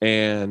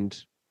 And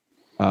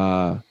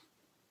my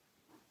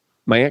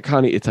Aunt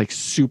Connie, it's like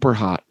super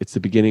hot. It's the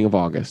beginning of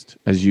August,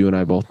 as you and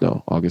I both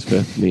know. August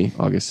 5th, me,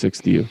 August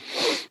 6th, you.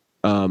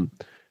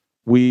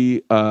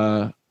 We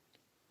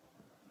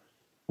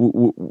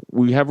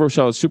have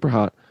Rochelle. It's super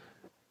hot.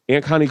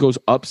 Aunt Connie goes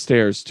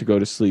upstairs to go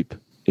to sleep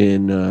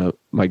in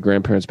my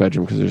grandparents'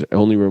 bedroom because there's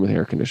only room with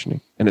air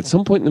conditioning. And at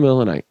some point in the middle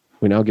of the night,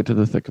 we now get to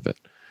the thick of it.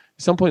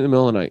 At some point in the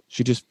middle of the night,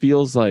 she just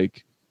feels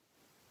like,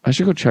 I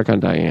should go check on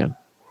Diane.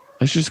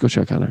 I should just go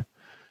check on her.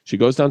 She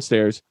goes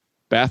downstairs.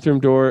 Bathroom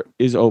door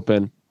is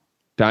open.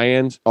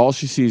 All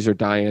she sees are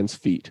Diane's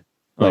feet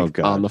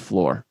on the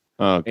floor.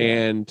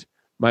 Okay. And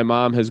my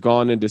mom has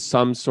gone into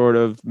some sort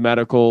of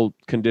medical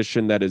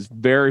condition that is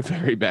very,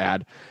 very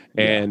bad.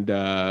 Yeah.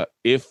 And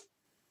if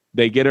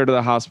they get her to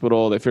the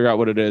hospital, they figure out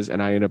what it is,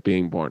 and I end up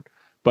being born.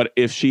 But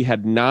if she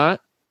had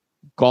not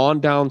gone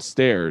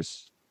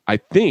downstairs, I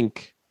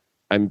think,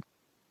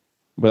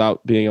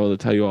 without being able to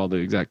tell you all the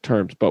exact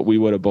terms, but we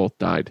would have both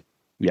died.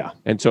 Yeah.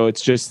 And so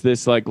it's just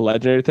this like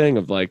legendary thing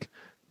of like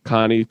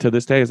Connie to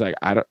this day is like,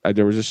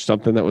 there was just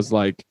something that was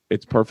like,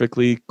 it's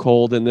perfectly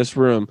cold in this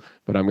room,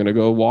 but I'm going to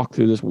go walk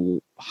through this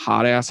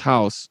hot ass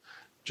house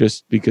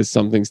just because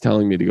something's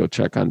telling me to go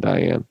check on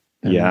Diane.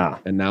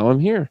 And now I'm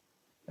here,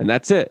 and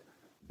that's it.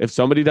 If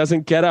somebody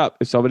doesn't get up,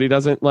 if somebody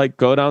doesn't like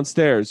go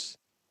downstairs,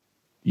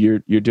 you're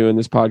doing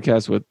this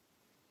podcast with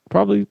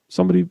probably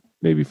somebody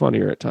maybe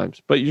funnier at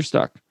times, but you're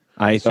stuck.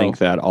 I think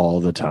that all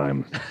the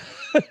time.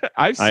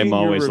 I'm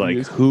always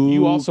like, who?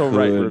 You also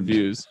write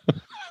reviews.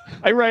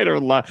 I write a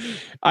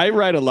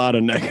lot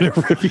of negative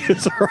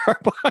reviews for our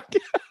podcast.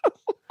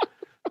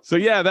 So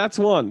yeah, that's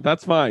one.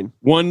 That's fine.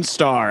 1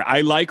 star.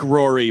 I like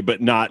Rory, but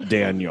not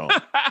Daniel.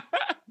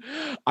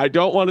 I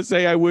don't want to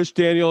say I wish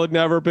Daniel had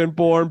never been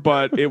born,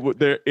 but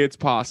it's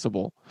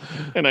possible.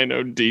 And I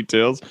know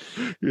details.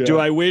 Yeah. Do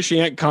I wish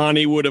Aunt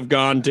Connie would have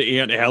gone to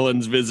Aunt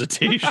Helen's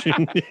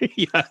visitation?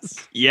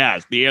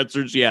 Yes. The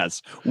answer is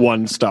yes.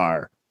 1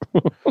 star.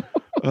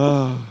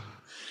 All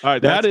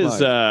right, that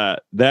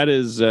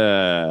is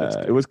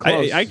it was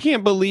close. I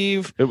can't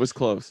believe it was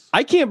close.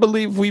 I can't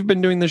believe we've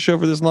been doing this show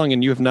for this long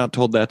and you have not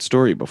told that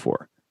story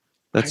before.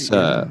 That's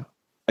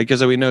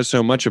because we know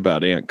so much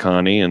about Aunt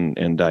Connie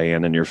and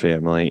Diane and your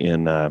family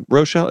in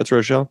Rochelle. It's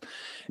Rochelle.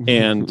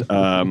 And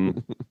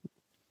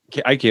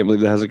I can't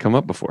believe that hasn't come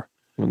up before.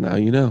 Well, now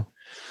you know.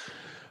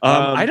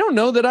 I don't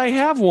know that I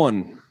have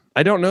one.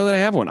 I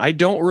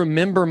don't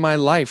remember my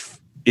life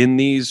in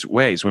these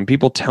ways. When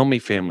people tell me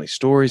family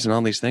stories and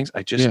all these things,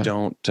 I just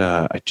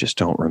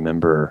don't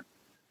remember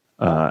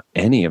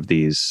any of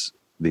these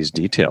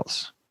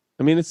details.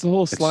 I mean, it's the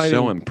whole sliding. It's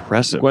so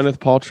impressive. Gwyneth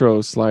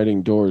Paltrow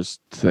sliding doors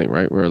thing,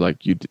 right? Where like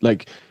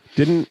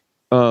didn't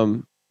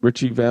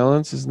Richie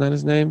Valens, isn't that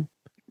his name?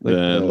 Like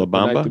La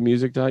Bamba? The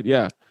music died.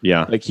 Yeah.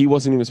 Yeah. Like he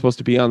wasn't even supposed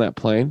to be on that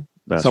plane.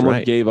 Someone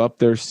right. gave up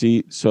their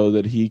seat so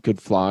that he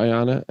could fly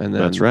on it, and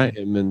then That's right.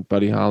 him and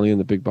Buddy Holly and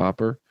the Big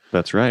Bopper.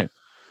 That's right.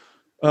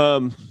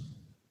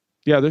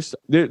 Yeah,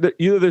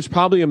 there's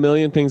probably a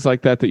million things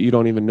like that you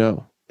don't even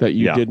know, that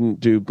you Yeah. didn't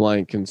do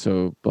blank, and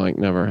so blank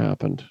never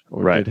happened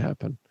or Right. did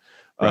happen.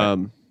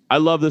 Right. I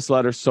love this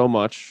letter so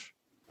much.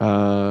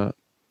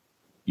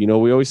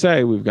 We always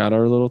say we've got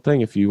our little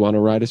thing. If you want to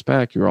write us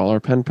back, you're all our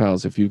pen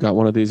pals. If you've got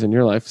one of these in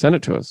your life, send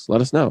it to us.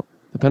 Let us know.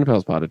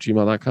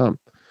 thepenpalspod@gmail.com.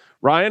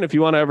 Ryan, if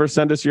you want to ever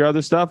send us your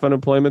other stuff,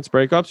 unemployments,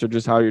 breakups, or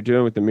just how you're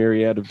doing with the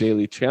myriad of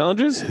daily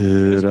challenges,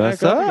 Hit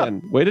us up.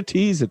 again. Way to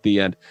tease at the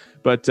end.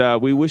 But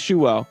we wish you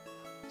well.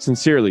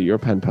 Sincerely, your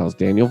pen pals,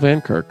 Daniel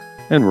Van Kirk.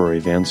 And Rory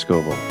Van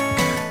Scovel.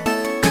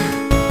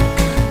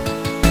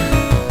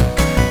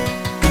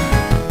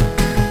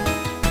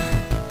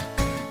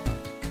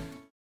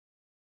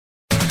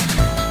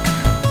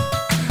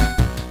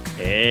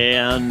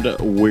 And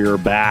we're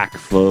back,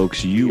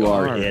 folks. You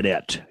are in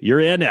it. You're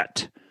in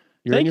it.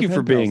 Thank in you your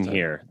for pen pals being time.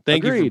 here.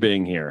 Thank you for Agreed.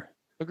 being here.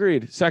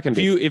 Agreed. Second.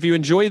 If you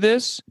enjoy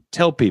this,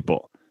 tell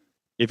people.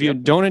 If you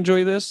don't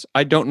enjoy this,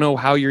 I don't know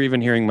how you're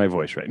even hearing my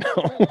voice right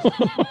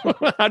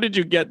now. How did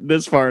you get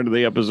this far into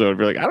the episode? If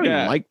you're like, I don't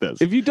even like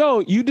this. If you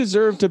don't, you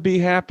deserve to be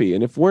happy.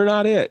 And if we're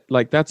not it,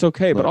 that's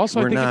okay. But Look, also,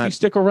 I we're think if not- you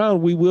stick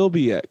around, we will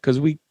be it because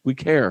we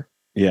care.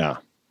 Yeah.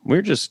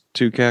 We're just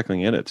two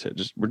cackling idiots.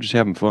 We're just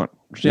having fun.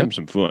 We're just having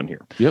some fun here.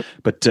 Yep.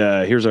 But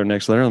here's our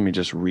next letter. Let me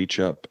just reach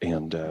up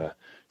and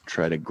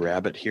try to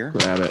grab it here.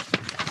 Grab it.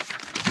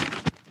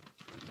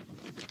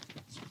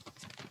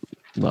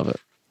 Love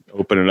it.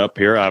 Open it up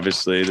here.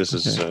 Obviously, this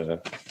is For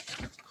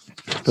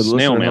the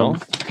snail listener at mail.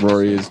 home,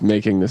 Rory is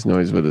making this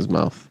noise with his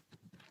mouth.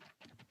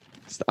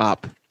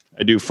 Stop.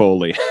 I do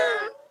Foley.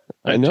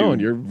 I know, do. and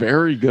you're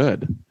very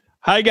good.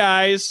 Hi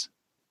guys!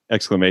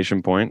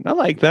 Exclamation point. I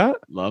like that.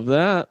 Love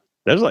that.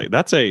 That's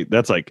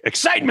like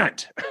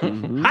excitement.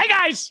 Mhm. Hi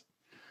guys.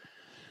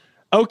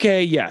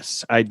 Okay,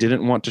 yes. I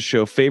didn't want to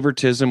show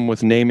favoritism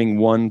with naming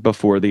one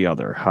before the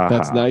other. Ha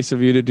That's ha. nice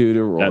of you to do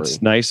to Rory.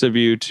 That's nice of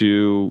you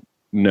to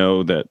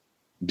know that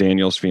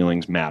Daniel's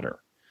feelings matter.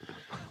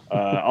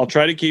 I'll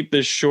try to keep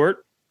this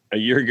short. A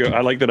year ago,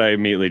 I like that I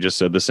immediately just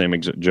said the same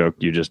joke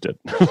you just did.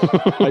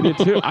 I did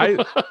too.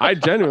 I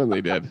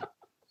genuinely did.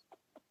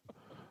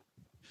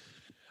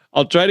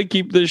 I'll try to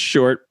keep this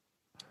short.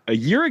 A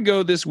year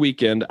ago this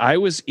weekend, I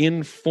was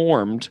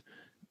informed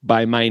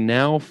by my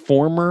now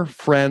former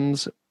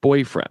friend's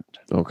boyfriend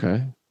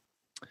Okay.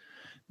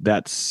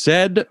 that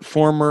said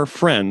former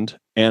friend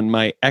and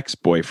my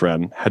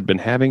ex-boyfriend had been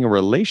having a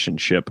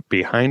relationship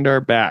behind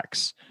our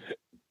backs.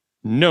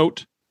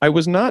 Note, I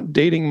was not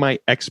dating my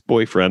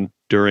ex-boyfriend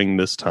during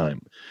this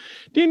time.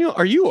 Daniel,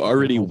 are you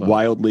already Hold on.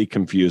 wildly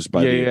confused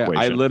by the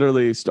equation? I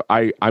literally,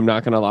 I'm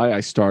not going to lie. I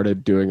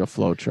started doing a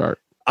flow chart.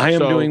 I am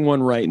So- doing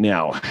one right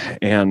now,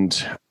 and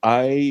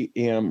I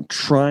am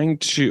trying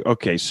to.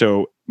 Okay,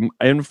 so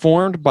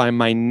informed by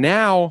my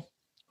now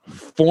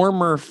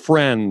former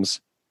friend's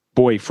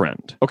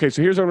boyfriend. Okay,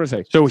 so here's what I'm going to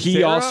say. So he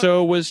Sarah-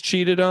 also was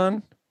cheated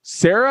on?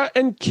 Sarah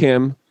and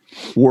Kim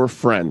were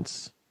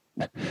friends.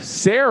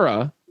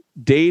 Sarah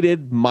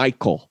dated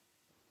Michael.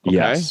 Okay?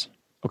 Yes.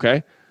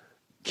 Okay.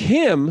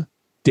 Kim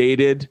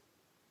dated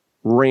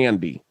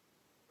Randy.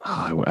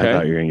 Oh, I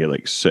thought you were gonna get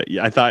like. So,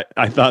 yeah, I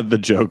thought the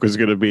joke was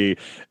gonna be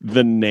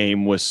the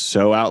name was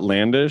so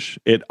outlandish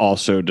it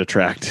also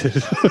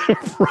detracted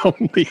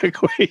from the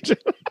equation.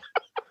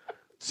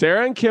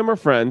 Sarah and Kim are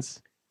friends.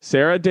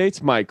 Sarah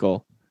dates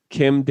Michael.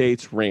 Kim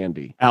dates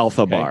Randy.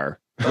 Alpha Okay. bar,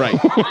 Right.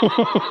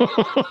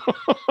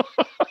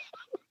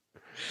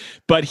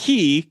 but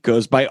he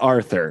goes by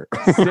Arthur.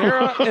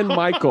 Sarah and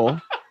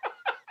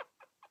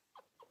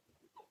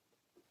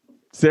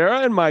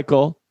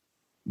Michael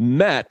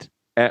met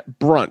at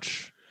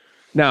brunch.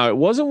 Now, it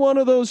wasn't one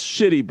of those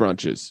shitty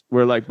brunches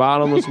where like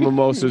bottomless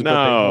mimosas,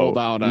 but they hold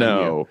out on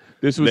you.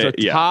 This was a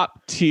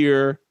top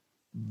tier,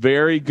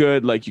 very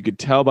good. Like you could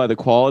tell by the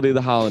quality of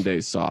the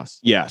hollandaise sauce.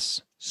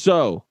 Yes.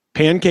 So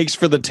Pancakes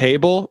for the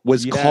Table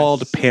was Yes.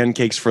 called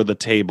Pancakes for the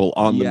Table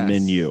on the Yes.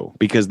 menu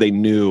because they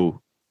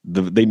knew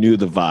the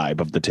vibe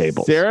of the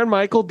table. Sarah and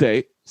Michael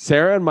date.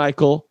 Sarah and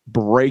Michael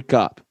break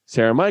up.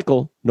 Sarah and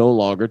Michael no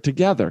longer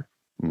together.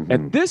 Mhm.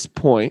 At this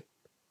point,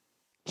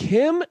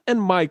 Kim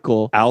and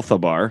Michael Alpha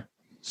bar.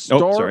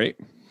 start. Oh, sorry.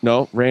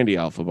 No, Randy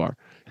Alphabar.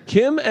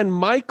 Kim and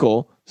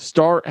Michael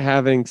start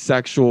having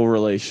sexual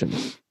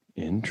relations.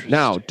 Interesting.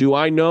 Now, do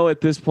I know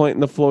at this point in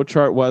the flow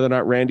chart whether or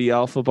not Randy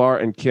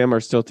Alphabar and Kim are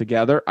still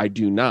together? I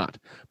do not.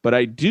 But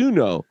I do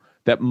know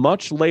that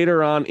much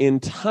later on in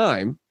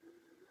time,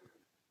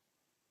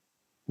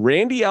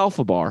 Randy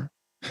Alphabar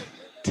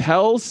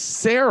tells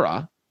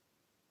Sarah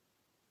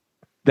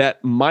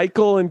that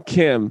Michael and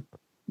Kim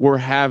were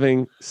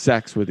having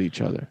sex with each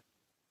other.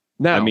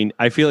 Now, I mean,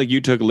 I feel like you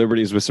took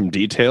liberties with some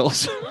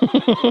details.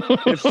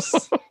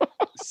 if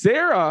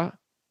Sarah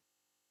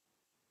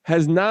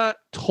has not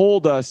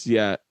told us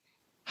yet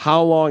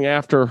how long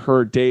after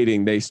her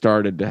dating they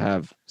started to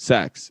have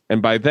sex.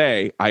 And by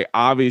they, I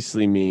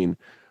obviously mean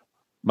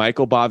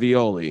Michael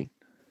Bavioli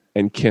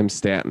and Kim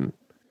Stanton.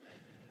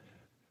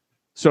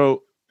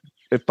 So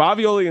if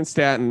Bavioli and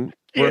Stanton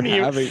were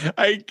having,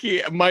 I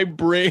can't. My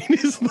brain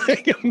is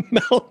like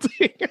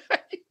melting.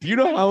 do you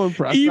know how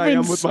impressed I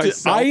am with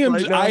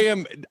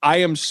myself? I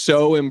am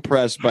so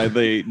impressed by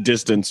the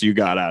distance you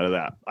got out of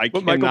that.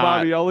 Michael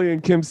Bavioli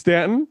and Kim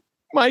Stanton.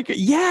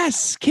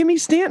 Yes, Kimmy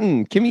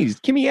Stanton,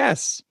 Kimmy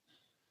S.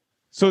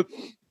 So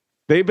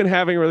they've been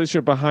having a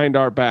relationship behind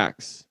our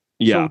backs.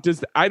 Yeah. So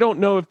I don't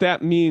know if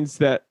that means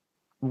that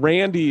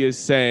Randy is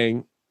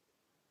saying,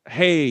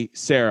 "Hey,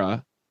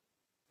 Sarah,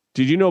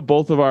 did you know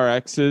both of our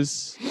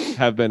exes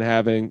have been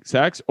having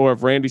sex?" Or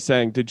if Randy's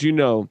saying, "Did you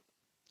know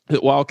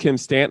that while Kim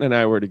Stanton and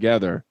I were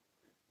together,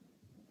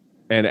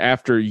 and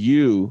after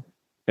you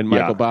and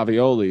Michael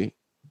Bavioli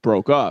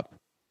broke up,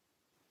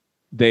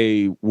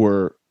 they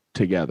were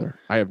together?"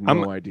 I have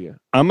no idea.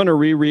 I'm going to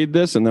reread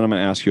this and then I'm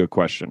going to ask you a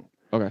question.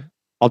 Okay.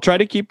 I'll try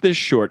to keep this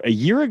short. A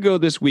year ago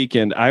this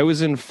weekend, I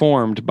was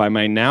informed by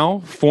my now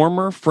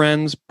former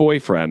friend's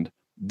boyfriend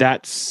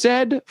that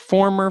said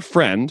former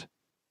friend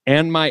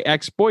and my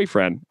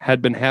ex-boyfriend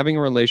had been having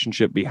a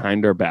relationship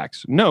behind our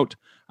backs. Note,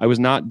 I was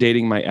not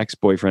dating my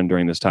ex-boyfriend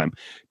during this time.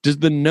 Does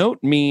the note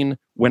mean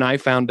when I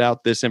found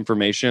out this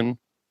information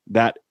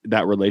that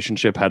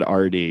relationship had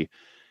already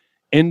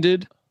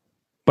ended?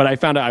 But I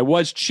found out I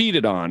was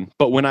cheated on.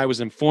 But when I was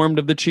informed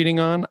of the cheating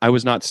on, I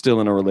was not still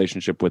in a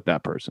relationship with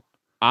that person.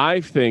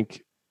 I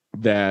think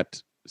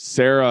that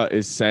Sarah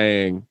is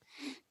saying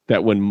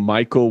that when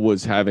Michael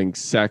was having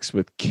sex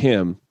with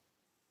Kim,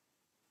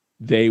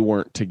 they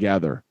weren't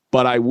together.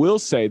 But I will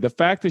say the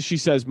fact that she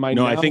says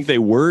I think they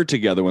were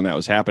together when that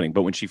was happening.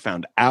 But when she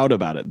found out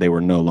about it, they were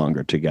no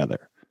longer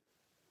together.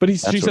 But she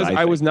says,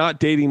 I was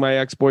not dating my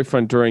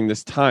ex-boyfriend during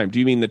this time. Do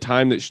you mean the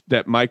time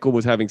that Michael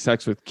was having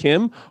sex with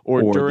Kim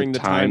or during the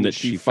time that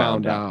she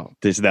found out?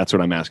 That's what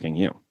I'm asking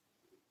you.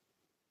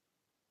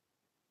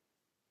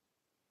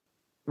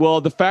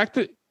 Well, the fact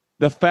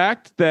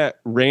that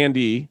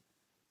Randy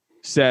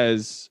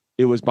says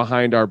it was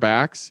behind our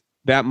backs,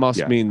 that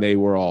must mean they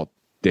were all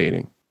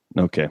dating.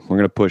 Okay, we're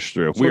going to push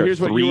through. So we are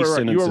 3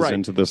 sentences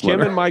into this letter.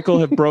 Kim and Michael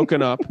have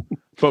broken up,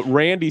 but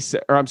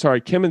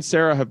Kim and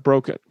Sarah have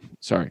broken.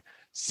 Sorry.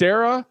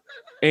 Sarah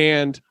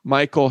and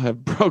Michael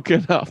have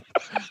broken up.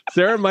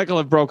 Sarah and Michael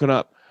have broken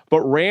up,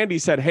 but Randy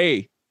said,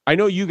 "Hey, I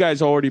know you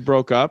guys already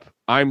broke up.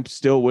 I'm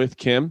still with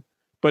Kim,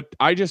 but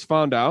I just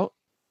found out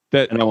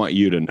that..." And I want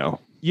you to know.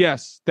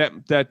 Yes,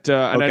 and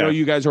I know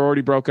you guys are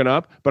already broken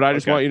up, but I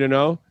just want you to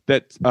know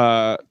that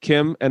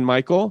Kim and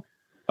Michael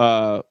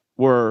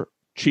were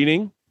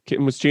cheating.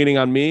 Kim was cheating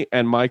on me,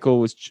 and Michael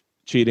was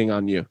cheating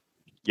on you.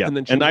 Yeah,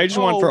 and I just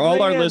want for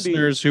all our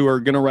listeners who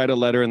are going to write a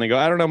letter and they go,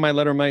 "I don't know, my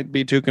letter might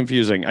be too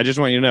confusing." I just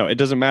want you to know it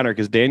doesn't matter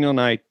because Daniel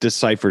and I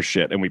decipher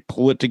shit and we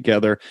pull it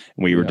together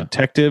and we were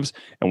detectives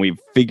and we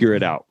figure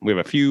it out. We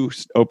have a few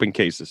open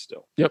cases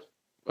still. Yep.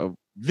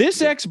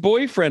 This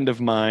ex-boyfriend of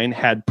mine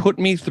had put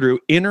me through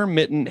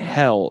intermittent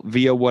hell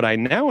via what I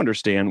now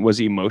understand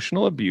was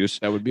emotional abuse,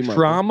 that would be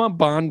trauma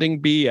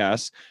bonding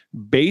BS,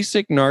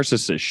 basic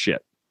narcissist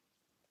shit.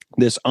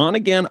 This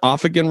on-again,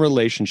 off-again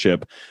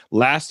relationship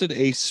lasted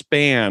a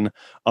span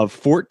of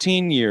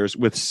 14 years,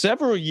 with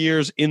several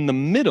years in the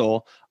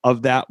middle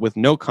of that with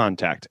no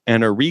contact,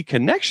 and a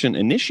reconnection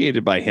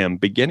initiated by him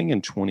beginning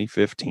in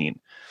 2015.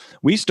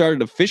 We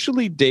started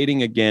officially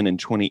dating again in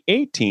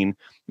 2018,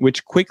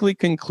 which quickly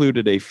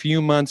concluded a few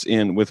months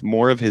in with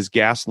more of his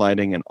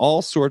gaslighting and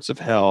all sorts of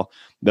hell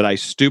that I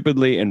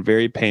stupidly and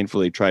very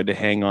painfully tried to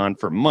hang on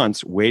for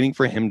months, waiting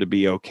for him to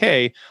be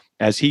okay,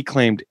 as he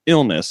claimed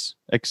illness,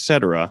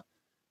 etc.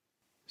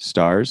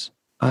 Stars,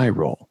 eye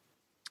roll.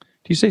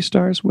 Do you say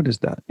stars? What is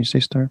that? You say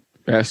star?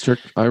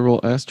 Asterisk, eye roll,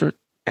 asterisk.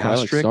 I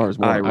like stars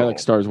more. I like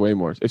stars way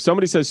more. If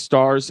somebody says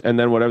stars and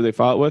then whatever they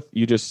follow it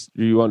with,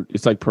 you want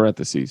it's like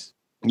parentheses.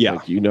 Yeah,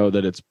 like you know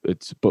that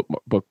it's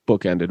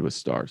book ended with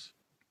stars.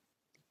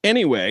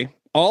 Anyway,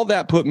 all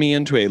that put me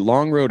into a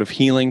long road of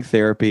healing,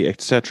 therapy,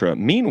 etc.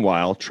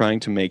 Meanwhile, trying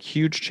to make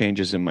huge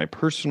changes in my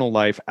personal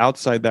life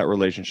outside that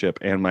relationship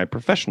and my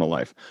professional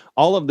life.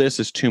 All of this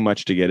is too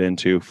much to get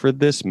into for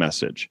this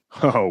message.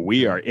 Oh,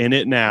 we are in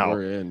it now.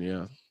 We're in,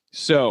 yeah.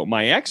 So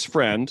my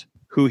ex-friend,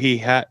 who he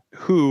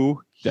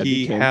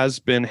has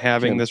been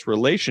having this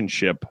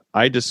relationship,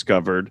 I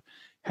discovered,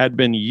 had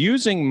been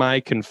using my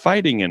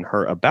confiding in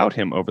her about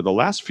him over the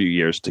last few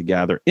years to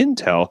gather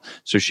intel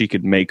so she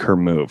could make her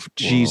move.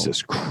 Whoa.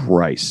 Jesus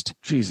Christ.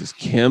 Jesus,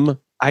 Kim.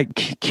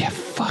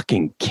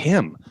 Fucking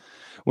Kim.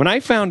 When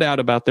I found out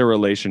about their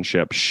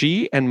relationship,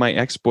 she and my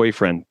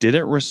ex-boyfriend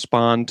didn't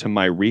respond to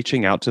my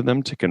reaching out to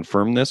them to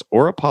confirm this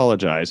or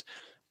apologize.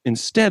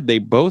 Instead, they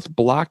both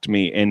blocked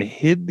me and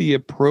hid the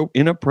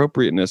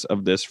inappropriateness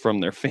of this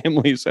from their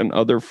families and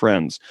other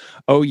friends.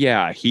 Oh,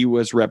 yeah, he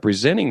was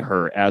representing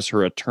her as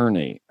her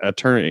attorney. I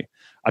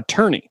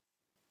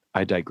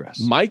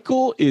digress.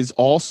 Michael is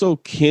also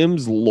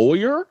Kim's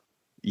lawyer?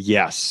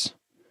 Yes.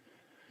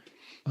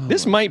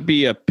 This might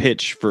be a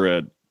pitch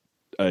for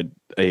a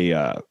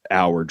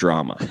hour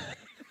drama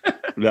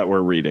that we're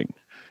reading.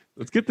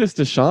 Let's get this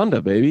to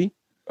Shonda, baby.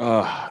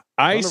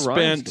 I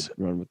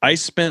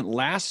spent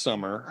last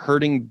summer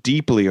hurting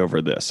deeply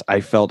over this.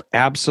 I felt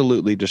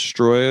absolutely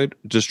destroyed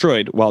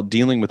while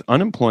dealing with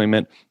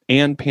unemployment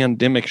and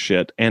pandemic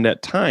shit, and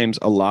at times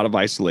a lot of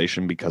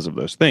isolation because of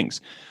those things.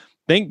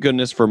 Thank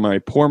goodness for my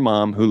poor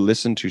mom who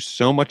listened to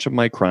so much of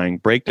my crying,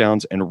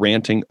 breakdowns, and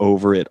ranting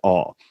over it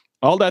all.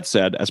 All that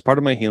said, as part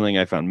of my healing,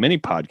 I found many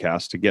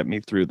podcasts to get me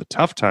through the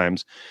tough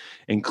times,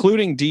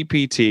 including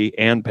DPT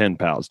and Pen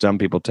Pals, Dumb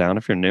People Town,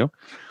 if you're new.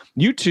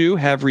 You two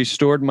have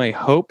restored my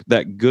hope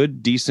that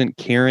good, decent,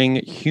 caring,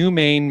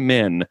 humane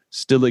men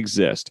still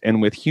exist,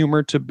 and with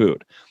humor to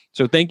boot.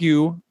 So thank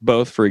you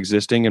both for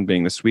existing and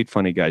being the sweet,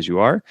 funny guys you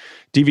are.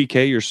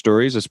 DVK, your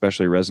stories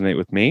especially resonate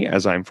with me,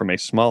 as I'm from a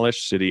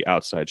smallish city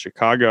outside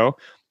Chicago.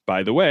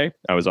 By the way,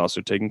 I was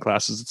also taking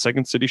classes at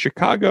Second City,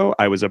 Chicago.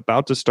 I was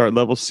about to start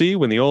level C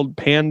when the old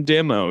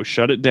pandemo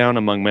shut it down,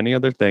 among many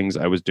other things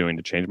I was doing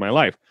to change my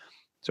life.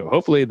 So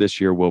hopefully this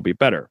year will be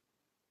better.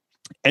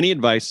 Any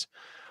advice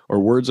or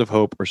words of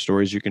hope or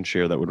stories you can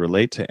share that would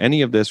relate to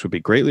any of this would be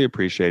greatly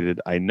appreciated.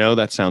 I know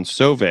that sounds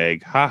so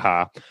vague.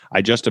 Haha.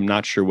 I just am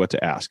not sure what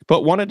to ask,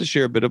 but wanted to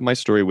share a bit of my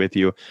story with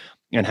you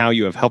and how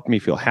you have helped me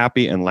feel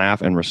happy and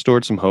laugh and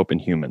restored some hope in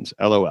humans.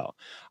 LOL.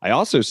 I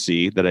also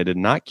see that I did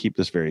not keep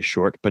this very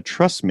short, but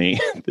trust me,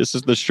 this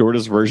is the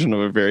shortest version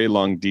of a very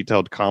long,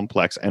 detailed,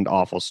 complex, and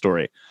awful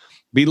story.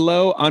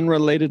 Below,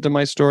 unrelated to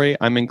my story,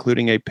 I'm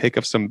including a pic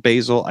of some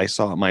basil I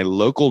saw at my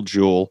local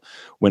Jewel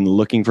when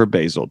looking for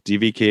basil.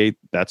 DVK,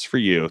 that's for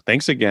you.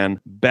 Thanks again.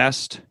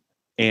 Best,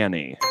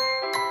 Annie.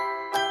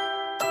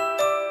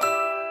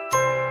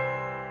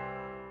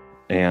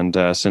 And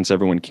since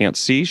everyone can't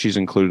see, she's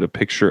included a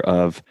picture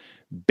of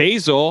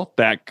basil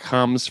that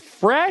comes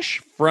fresh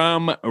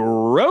from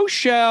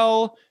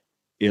Rochelle,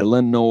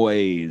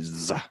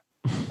 Illinois.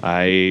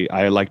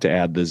 I like to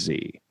add the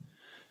Z.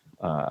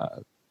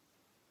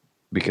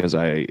 Because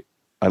I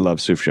love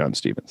Sufjan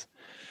Stevens.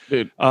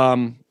 Dude,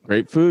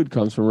 great food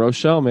comes from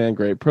Rochelle, man.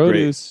 Great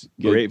produce.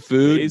 Great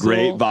food, basil,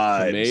 great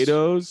vibes.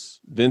 Tomatoes,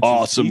 Vince's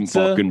awesome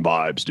pizza. Fucking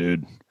vibes,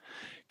 dude.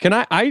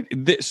 Can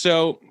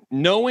so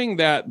knowing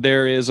that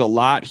there is a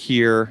lot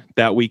here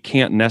that we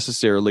can't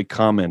necessarily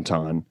comment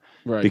on,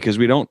 right, because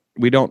we don't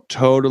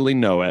totally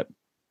know it.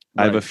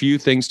 Right. I have a few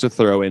things to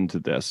throw into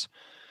this.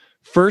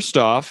 First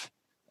off,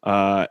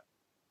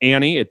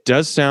 Annie, it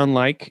does sound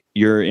like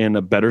you're in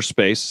a better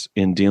space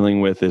in dealing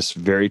with this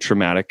very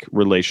traumatic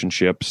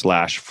relationship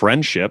 /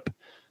 friendship.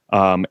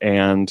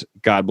 And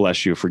God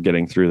bless you for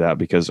getting through that,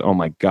 because, oh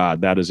my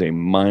God, that is a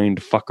mind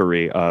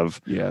fuckery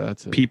of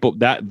people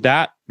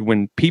that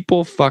when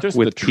people fuck Just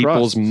with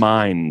people's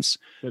minds,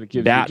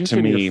 that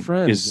to me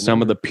is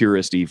some of the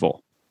purest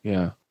evil.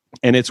 Yeah.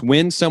 And it's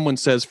when someone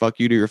says fuck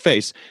you to your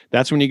face,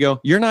 that's when you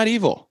go, you're not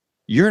evil.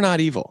 You're not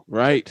evil.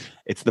 Right.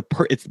 It's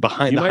it's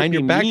behind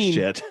your back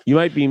shit. You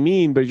might be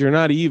mean, but you're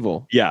not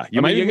evil. Yeah.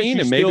 You might be mean,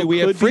 and maybe we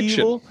have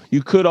friction.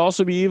 You could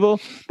also be evil,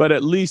 but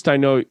at least I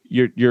know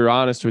you're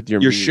honest with your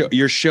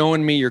you're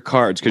showing me your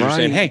cards, because you're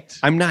saying, hey,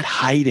 I'm not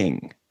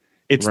hiding.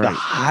 It's the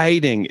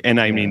hiding. And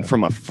I mean,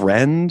 from a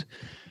friend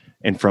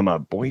and from a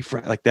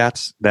boyfriend, like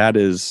that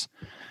is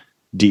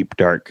deep,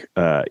 dark,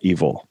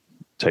 evil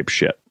type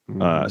shit.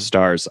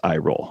 Stars, eye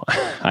roll.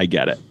 I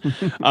get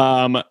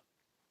it.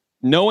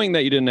 Knowing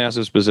that you didn't ask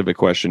a specific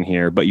question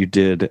here, but you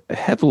did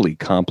heavily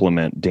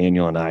compliment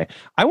Daniel and I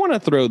want to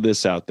throw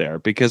this out there,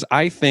 because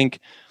I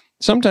think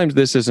sometimes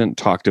this isn't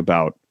talked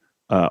about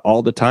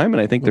all the time.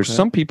 And I think there's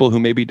some people who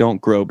maybe don't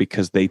grow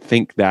because they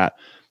think that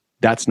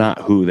that's not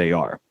who they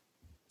are.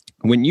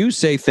 When you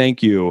say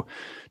thank you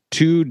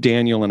to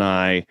Daniel and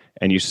I,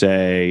 and you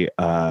say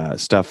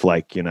stuff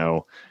like,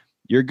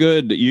 you're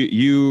good,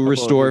 you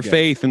restore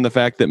faith in the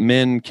fact that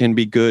men can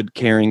be good,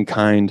 caring,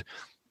 kind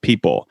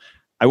people.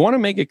 I want to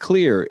make it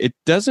clear, it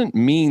doesn't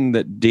mean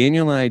that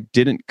Daniel and I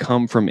didn't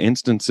come from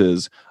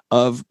instances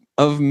of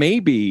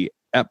maybe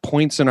at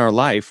points in our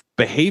life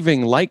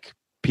behaving like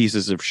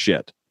pieces of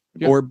shit,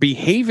 or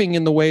behaving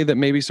in the way that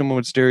maybe someone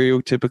would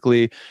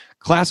stereotypically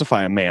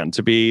classify a man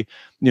to be,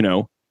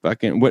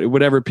 fucking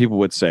whatever people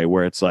would say,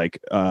 where it's like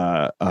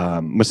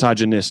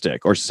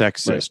misogynistic or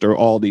sexist or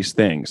all these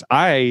things.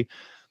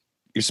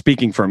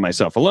 Speaking for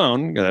myself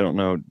alone, I don't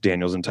know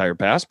Daniel's entire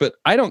past, but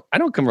I don't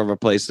come from a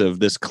place of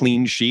this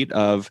clean sheet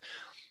of,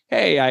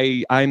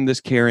 hey, I'm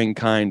this caring,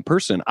 kind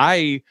person.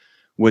 I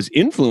was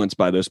influenced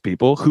by those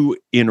people who,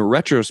 in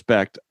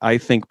retrospect, I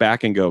think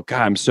back and go,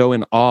 God, I'm so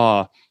in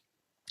awe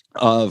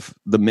of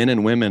the men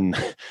and women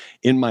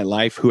in my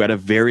life who at a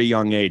very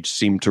young age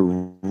seemed to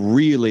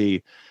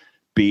really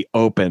be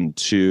open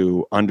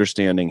to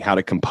understanding how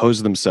to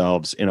compose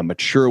themselves in a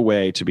mature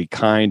way, to be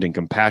kind and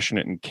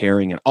compassionate and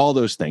caring and all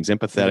those things,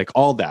 empathetic,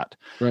 all that.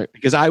 Right.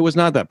 Because I was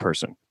not that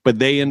person, but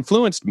they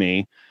influenced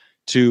me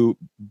to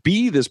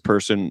be this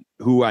person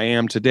who I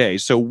am today.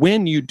 So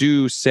when you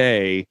do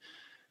say,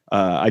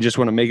 I just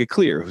want to make it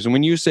clear. So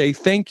when you say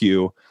thank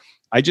you,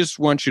 I just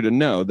want you to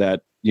know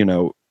that,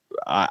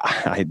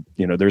 I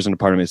there's a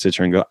part of me that sits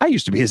here and go, I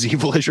used to be as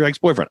evil as your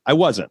ex-boyfriend. I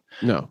wasn't.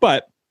 No.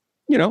 But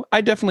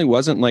I definitely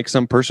wasn't like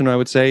some person who I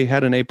would say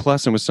had an A+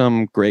 and was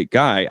some great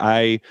guy.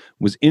 I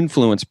was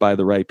influenced by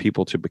the right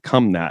people to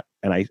become that.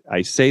 And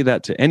I say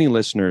that to any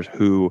listeners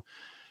who,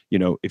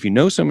 if you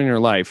know someone in your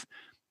life,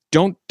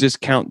 don't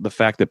discount the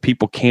fact that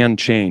people can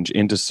change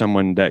into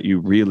someone that you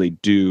really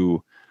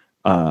do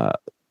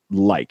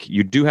like.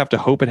 You do have to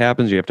hope it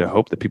happens. You have to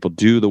hope that people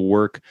do the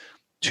work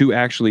to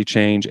actually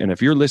change. And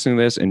if you're listening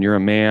to this and you're a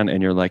man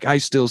and you're like, I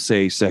still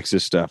say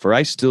sexist stuff, or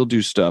I still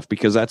do stuff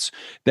because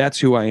that's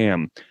who I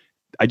am.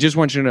 I just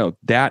want you to know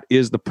that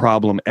is the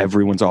problem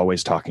everyone's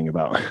always talking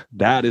about.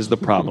 That is the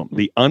problem.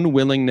 The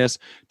unwillingness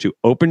to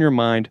open your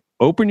mind,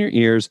 open your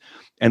ears,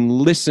 and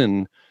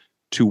listen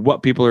to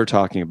what people are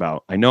talking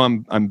about. I know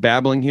I'm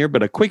babbling here,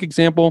 but a quick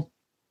example,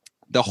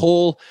 the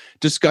whole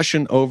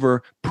discussion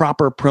over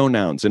proper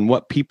pronouns and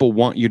what people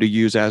want you to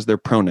use as their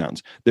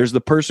pronouns. There's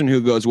the person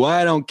who goes, well,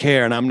 I don't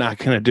care and I'm not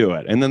going to do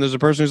it. And then there's a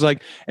person who's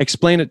like,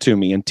 explain it to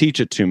me and teach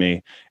it to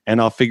me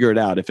and I'll figure it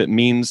out. If it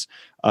means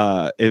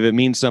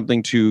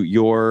something to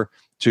your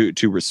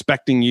to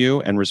respecting you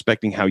and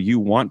respecting how you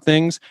want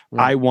things,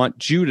 right. I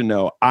want you to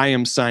know I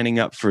am signing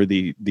up for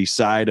the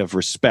side of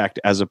respect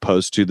as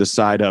opposed to the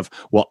side of,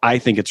 well, I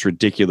think it's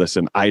ridiculous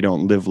and I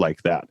don't live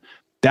like that.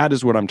 That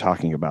is what I'm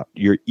talking about.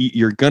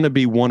 You're going to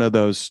be one of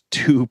those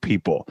two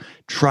people.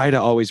 Try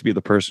to always be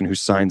the person who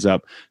signs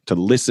up to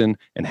listen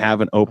and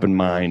have an open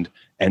mind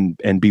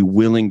and be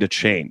willing to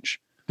change.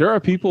 There are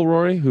people,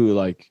 Rory, who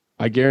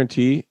I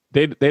guarantee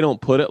they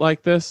don't put it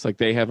like this, like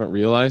they haven't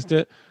realized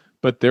it,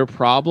 but their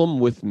problem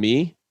with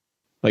me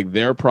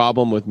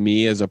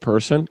as a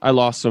person, I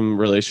lost some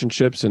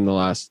relationships in the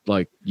last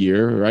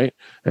year, right?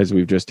 As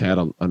we've just had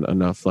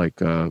enough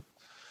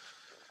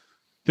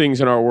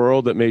things in our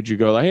world that made you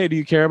go hey, do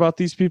you care about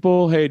these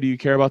people? Hey, do you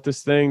care about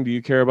this thing? Do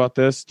you care about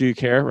this? Do you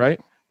care? Right?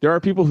 There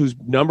are people whose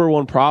number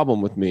one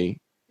problem with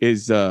me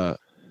is that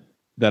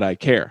I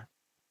care.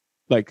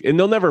 And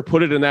they'll never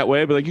put it in that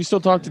way, but you still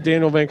talk to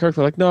Daniel Van Kirk.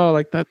 They're like, no,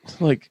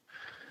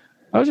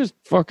 I was just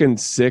fucking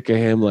sick of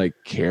him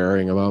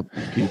caring about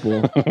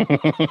people.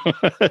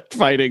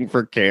 Fighting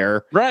for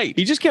care. Right.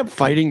 He just kept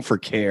fighting for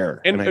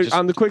care. And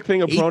on the quick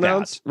thing of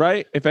pronouns,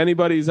 right? If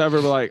anybody's ever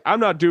like, I'm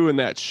not doing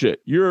that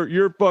shit.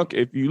 You're fuck.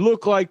 If you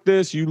look like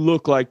this, you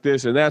look like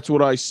this. And that's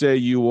what I say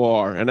you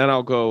are. And then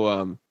I'll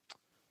go,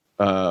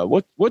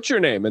 what's your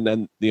name? And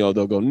then, they'll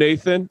go,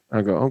 Nathan.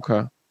 I go,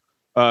 okay.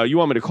 You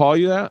want me to call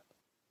you that?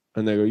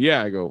 And they go,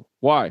 yeah. I go,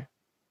 why?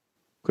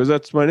 Because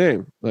that's my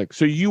name.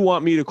 So you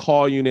want me to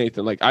call you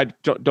Nathan? I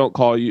don't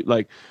call you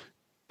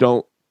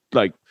don't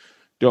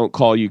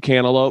call you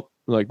Cantaloupe.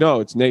 No,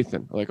 it's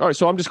Nathan. All right,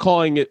 so I'm just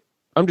calling you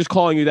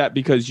that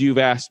because you've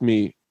asked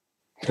me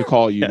to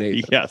call you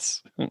Nathan.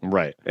 Yes,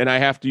 right. And I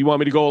have to. You want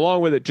me to go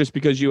along with it just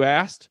because you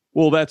asked?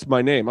 Well, that's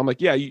my name. I'm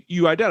yeah,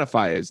 you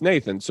identify as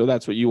Nathan, so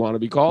that's what you want to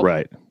be called,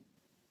 right?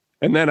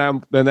 And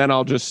then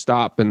I'll just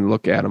stop and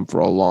look at them for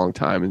a long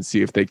time and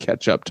see if they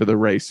catch up to the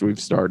race we've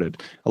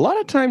started. A lot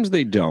of times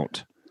they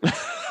don't.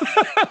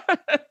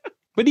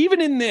 But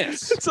even in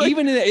this,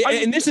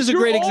 and this is a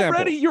great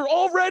example. You're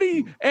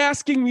already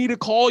asking me to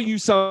call you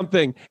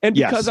something, and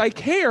because I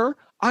care,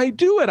 I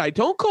do it. I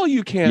don't call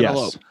you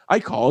Cantaloupe. Yes.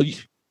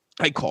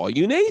 I call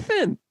you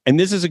Nathan. And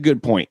this is a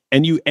good point.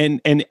 And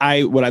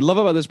what I love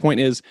about this point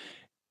is,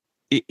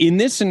 in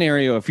this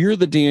scenario, if you're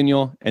the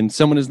Daniel and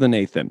someone is the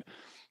Nathan,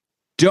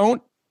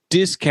 don't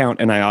discount,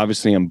 and I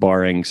obviously am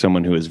barring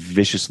someone who is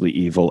viciously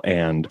evil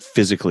and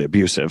physically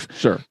abusive.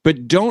 Sure.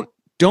 But don't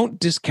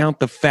discount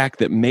the fact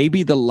that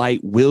maybe the light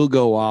will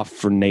go off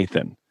for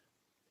Nathan,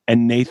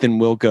 and Nathan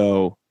will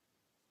go,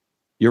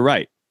 you're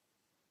right.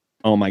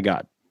 Oh my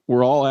God.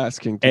 We're all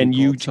asking. And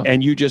you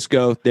just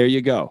go, there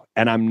you go.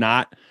 And I'm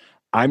not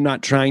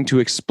trying to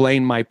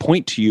explain my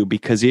point to you,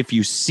 because if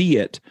you see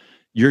it,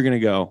 you're going to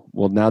go,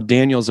 well, now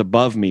Daniel's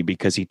above me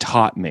because he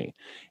taught me.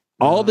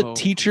 All the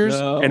teachers,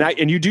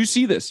 and you do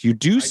see this. You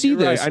do see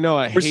this. Right. I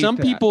know. For some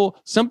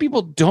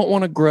people don't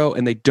want to grow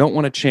and they don't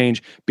want to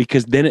change,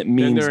 because then it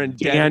means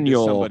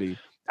Daniel.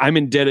 I'm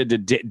indebted to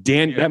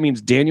Dan. Yeah. That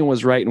means Daniel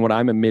was right, and what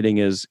I'm admitting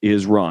is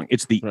wrong.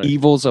 It's the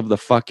evils of the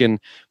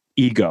fucking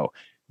ego.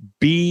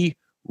 Be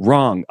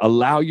wrong.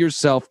 Allow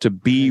yourself to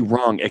be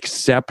wrong.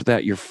 Accept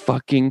that you're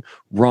fucking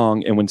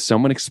wrong. And when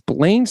someone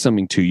explains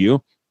something to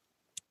you,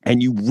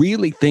 and you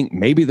really think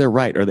maybe they're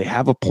right or they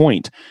have a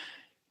point,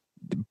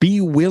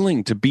 be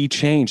willing to be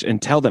changed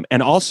and tell them.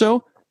 And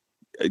also,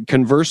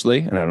 conversely,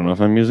 and I don't know if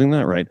I'm using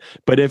that right,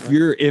 but if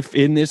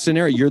in this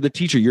scenario, you're the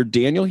teacher, you're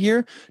Daniel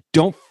here,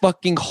 don't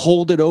fucking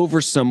hold it over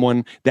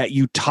someone that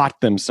you taught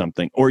them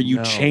something or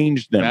you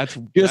changed them.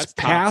 Just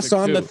pass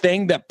on the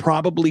thing that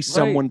probably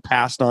someone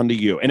passed on to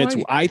you. And it's,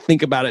 I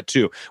think about it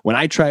too. When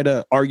I try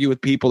to argue with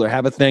people or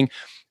have a thing,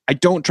 I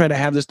don't try to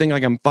have this thing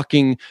like I'm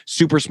fucking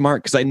super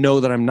smart, because I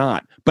know that I'm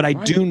not. But I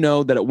do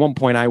know that at one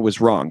point I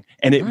was wrong.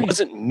 And it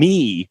wasn't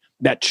me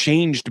that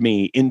changed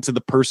me into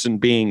the person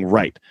being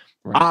right.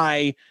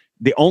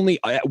 The only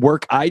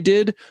work I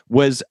did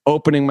was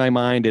opening my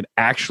mind and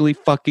actually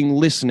fucking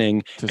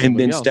listening, and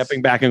then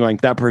stepping back and going,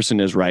 that person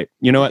is right.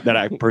 You know what?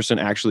 That person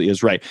actually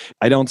is right.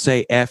 I don't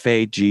say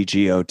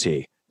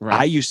FAGGOT.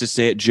 I used to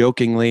say it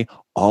jokingly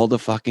all the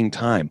fucking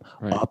time,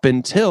 up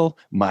until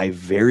my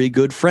very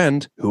good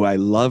friend, who I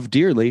love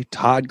dearly,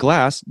 Todd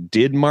Glass,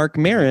 did Mark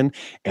Maron,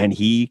 and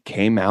he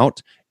came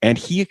out and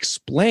he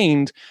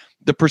explained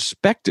the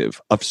perspective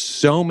of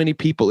so many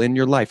people in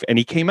your life. And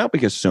he came out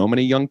because so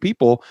many young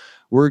people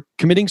were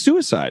committing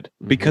suicide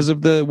because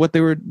of what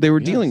they were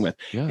dealing with.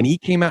 Yeah. And he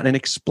came out and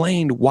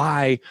explained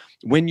why,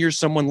 when you're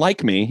someone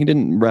like me, he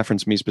didn't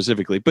reference me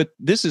specifically, but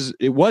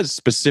it was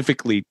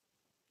specifically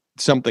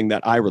something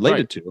that I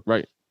related to.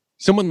 Right.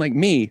 Someone like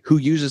me who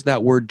uses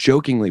that word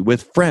jokingly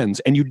with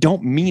friends, and you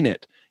don't mean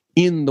it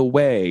in the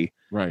way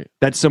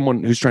that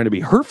someone who's trying to be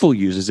hurtful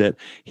uses it.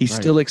 He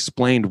still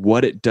explained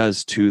what it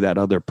does to that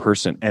other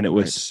person. And it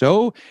was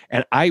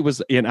and I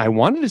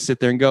wanted to sit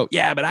there and go,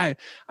 yeah, but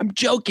I'm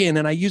joking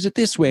and I use it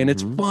this way and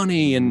it's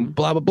funny and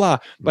blah, blah, blah.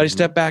 But I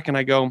step back and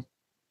I go,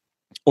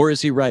 or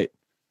is he right?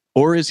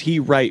 Or is he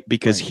right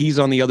because he's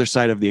on the other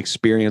side of the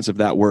experience of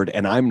that word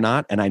and I'm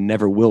not, and I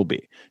never will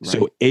be.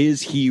 So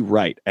is he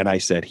right? And I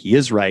said, he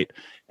is right.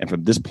 And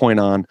from this point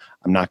on,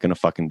 I'm not going to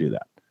fucking do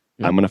that.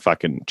 I'm going to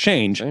fucking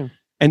change. Same.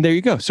 And there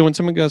you go. So when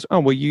someone goes, oh,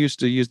 well, you used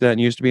to use that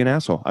and you used to be an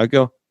asshole, I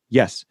go,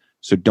 yes.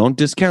 So don't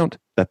discount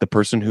that the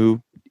person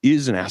who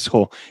is an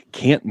asshole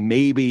can't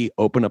maybe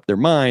open up their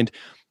mind.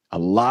 A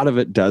lot of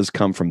it does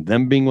come from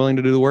them being willing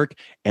to do the work,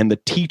 and the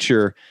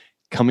teacher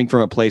coming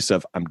from a place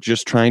of, I'm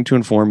just trying to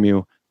inform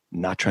you,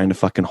 not trying to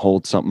fucking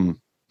hold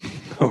something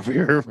over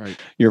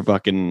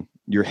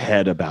your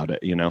head about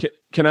it, you know?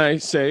 Can I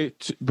say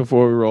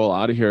before we roll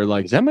out of here,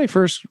 like, is that my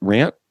first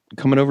rant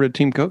coming over to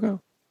Team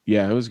Coco?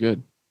 Yeah, it was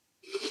good.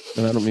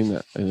 And I don't mean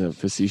that in a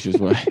facetious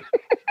way.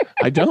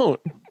 I don't.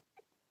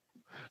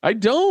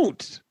 It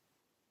was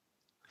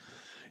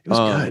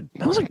good.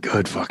 That was a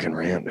good fucking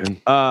rant,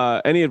 dude.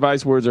 Any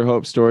advice, words, or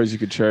hope, stories you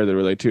could share that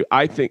relate to?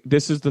 I think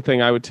this is the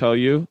thing I would tell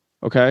you.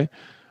 Okay.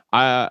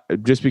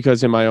 Just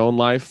because in my own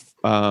life,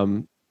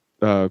 a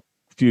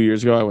few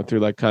years ago, I went through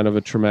like kind of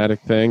a traumatic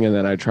thing, and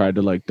then I tried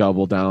to like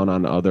double down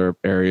on other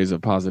areas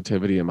of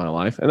positivity in my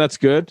life, and that's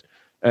good.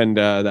 And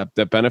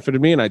that benefited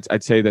me, and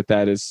I'd say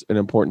that is an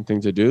important thing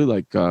to do.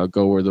 Like go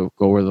where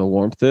the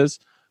warmth is,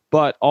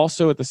 but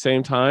also at the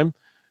same time,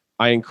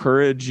 I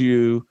encourage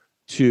you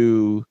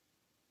to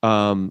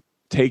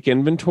take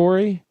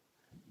inventory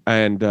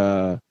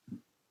and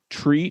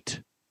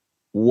treat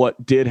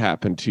what did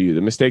happen to you.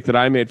 The mistake that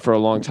I made for a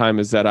long time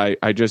is that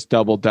I just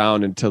doubled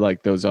down into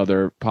like those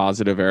other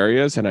positive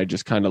areas, and I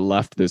just kind of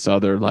left this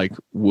other like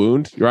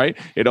wound, right?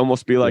 It'd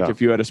almost be like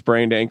if you had a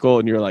sprained ankle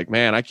and you're like,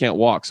 man, I can't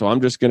walk, so I'm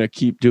just going to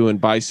keep doing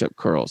bicep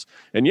curls.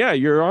 And yeah,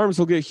 your arms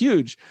will get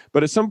huge,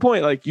 but at some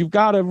point, like, you've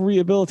got to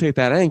rehabilitate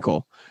that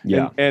ankle.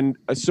 Yeah. And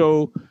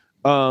so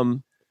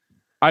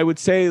I would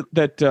say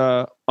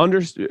that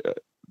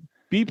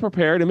be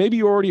prepared, and maybe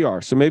you already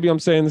are. So maybe I'm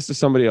saying this to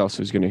somebody else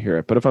who's going to hear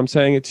it. But if I'm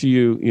saying it to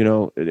you, you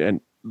know, and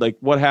like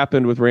what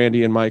happened with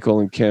Randy and Michael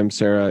and Kim,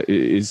 Sarah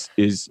is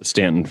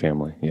Stanton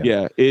family.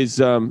 Is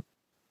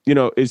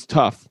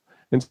tough.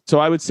 And so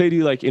I would say to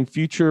you, like, in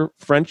future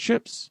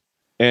friendships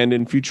and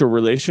in future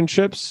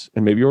relationships,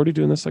 and maybe you're already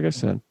doing this, like I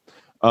said,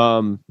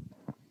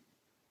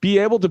 be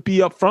able to be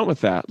upfront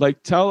with that.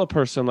 Like, tell a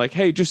person, like,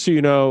 hey, just so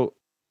you know,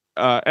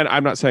 and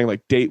I'm not saying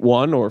like date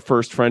one or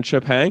first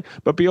friendship hang,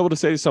 but be able to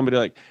say to somebody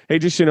like, hey,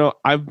 just, you know,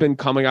 I've been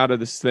coming out of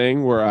this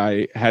thing where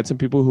I had some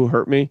people who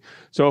hurt me.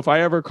 So if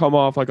I ever come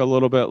off like a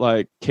little bit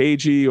like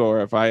cagey,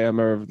 or if I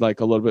am like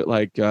a little bit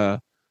like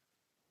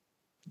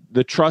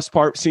the trust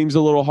part seems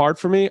a little hard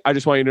for me, I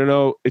just want you to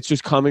know it's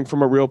just coming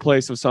from a real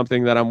place of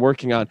something that I'm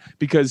working on.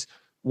 Because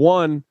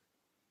one,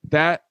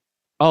 that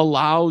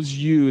allows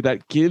you,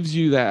 that gives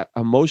you that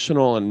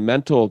emotional and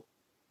mental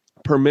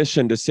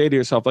permission to say to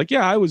yourself, like,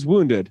 yeah, I was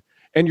wounded.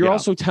 And you're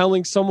also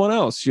telling someone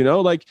else, you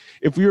know, like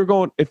if we were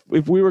going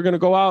to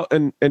go out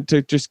and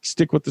to just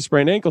stick with the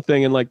sprained ankle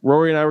thing, and like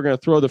Rory and I were going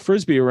to throw the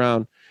Frisbee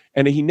around,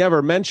 and he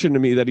never mentioned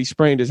to me that he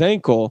sprained his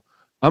ankle,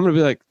 I'm going to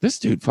be like, this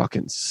dude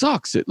fucking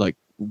sucks at like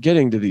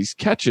getting to these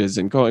catches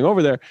and going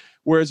over there.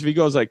 Whereas if he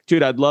goes like,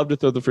 dude, I'd love to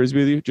throw the Frisbee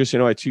with you. Just, you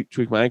know, I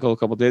tweaked my ankle a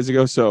couple of days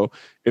ago. So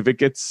if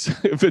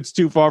it's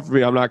too far for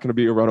me, I'm not going to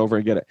be a run over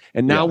and get it.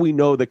 And now we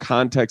know the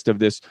context of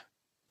this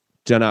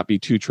to not be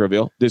too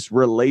trivial, this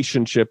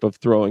relationship of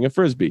throwing a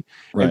Frisbee.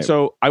 Right. And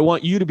so I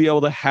want you to be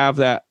able to have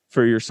that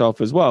for yourself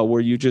as well,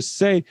 where you just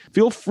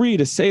feel free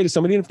to say to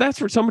somebody, and if that's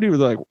for somebody who's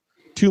like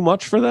too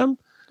much for them,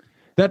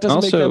 that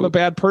doesn't make them a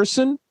bad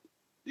person.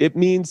 It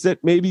means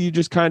that maybe you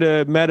just kind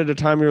of met at a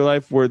time in your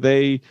life where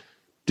they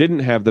didn't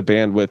have the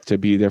bandwidth to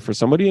be there for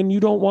somebody, and you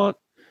don't want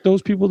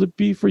those people to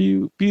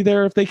be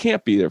there if they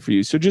can't be there for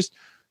you. So just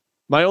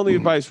my only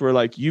advice, where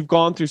like you've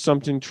gone through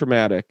something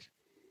traumatic,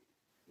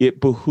 it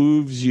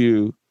behooves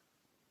you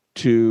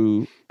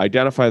to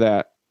identify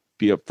that,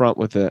 be upfront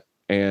with it,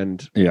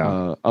 and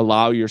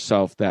allow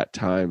yourself that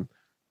time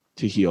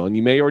to heal. And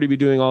you may already be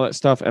doing all that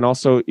stuff. And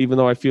also, even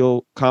though I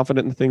feel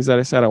confident in the things that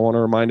I said, I want to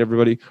remind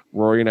everybody,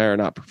 Rory and I are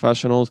not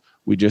professionals.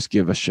 We just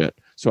give a shit.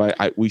 So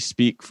we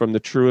speak from the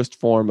truest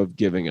form of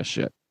giving a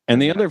shit.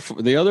 And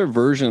the other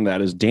version of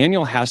that is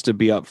Daniel has to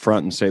be up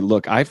front and say,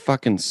 look, I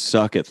fucking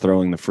suck at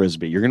throwing the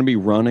Frisbee. You're going to be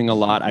running a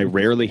lot. I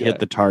rarely hit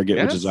the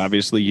target, which is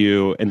obviously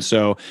you. And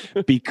so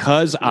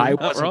because I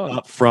wasn't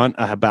up front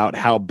about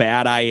how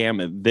bad I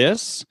am at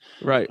this,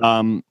 right.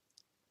 I'm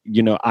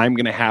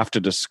going to have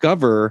to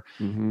discover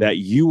that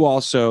you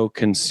also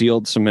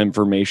concealed some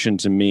information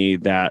to me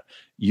that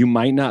you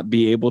might not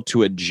be able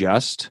to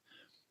adjust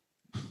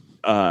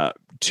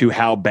to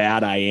how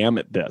bad I am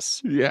at this.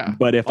 Yeah.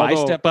 But if I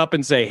step up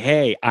and say,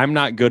 hey, I'm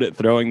not good at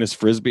throwing this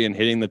Frisbee and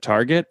hitting the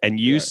target, and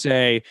you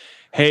say,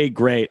 hey,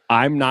 great,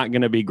 I'm not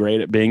going to be great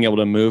at being able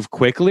to move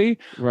quickly,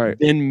 right?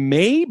 Then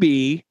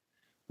maybe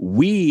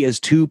we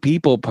as two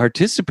people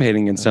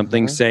participating in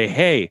something say,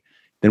 hey,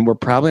 then we're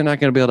probably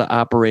not going to be able to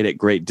operate at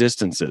great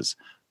distances.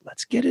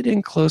 Let's get it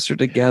in closer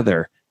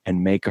together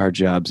and make our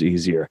jobs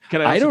easier.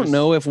 I don't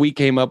know if we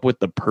came up with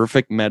the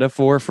perfect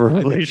metaphor for a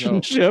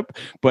relationship,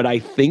 but I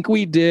think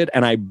we did,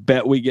 and I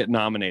bet we get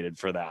nominated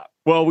for that.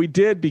 Well, we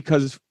did,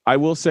 because I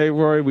will say,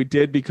 Rory, we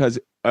did because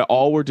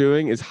all we're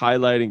doing is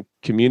highlighting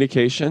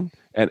communication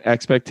and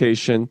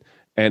expectation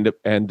and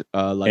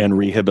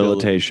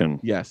rehabilitation.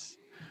 Yes.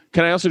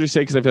 Can I also just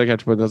say, because I feel like I have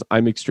to put those,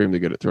 I'm extremely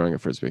good at throwing a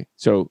Frisbee.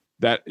 So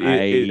that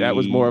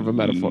was more of a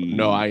metaphor.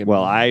 No, I am.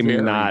 Well, I'm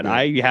not. Good.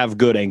 I have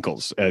good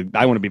ankles.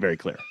 I want to be very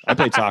clear. I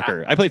played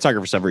soccer. I played soccer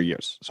for several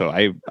years, so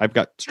I've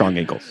got strong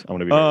ankles. I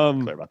want to be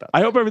very clear about that. I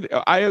hope everything.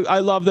 I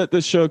love that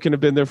this show can have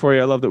been there for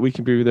you. I love that we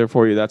can be there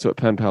for you. That's what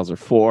pen pals are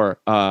for.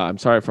 I'm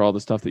sorry for all the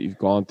stuff that you've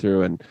gone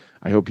through, and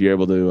I hope you're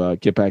able to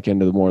get back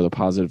into more of the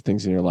positive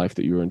things in your life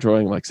that you were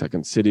enjoying, like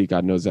Second City.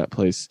 God knows that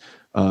place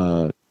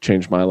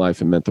changed my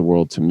life and meant the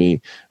world to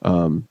me.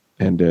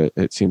 And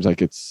it seems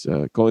like it's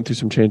going through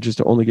some changes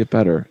to only get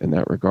better in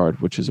that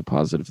regard, which is a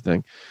positive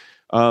thing.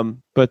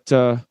 But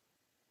I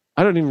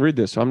don't even read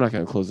this, so I'm not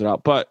going to close it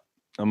out. But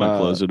I'm going to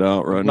close it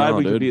out right now, glad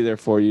we can be there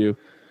for you.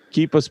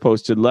 Keep us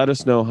posted. Let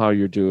us know how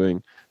you're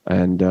doing.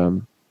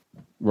 And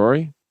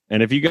Rory?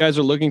 And if you guys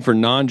are looking for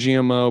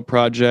non-GMO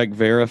project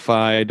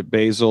verified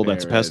basil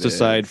that's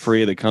pesticide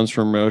free, that comes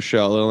from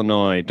Rochelle,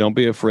 Illinois, don't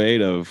be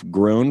afraid of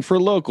Grown for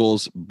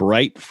Locals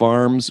Bright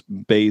Farms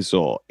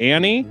Basil.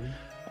 Annie,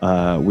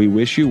 we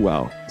wish you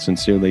well.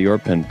 Sincerely, your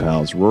pen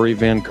pals, Rory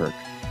Van Kirk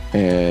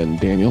and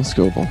Daniel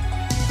Scoble.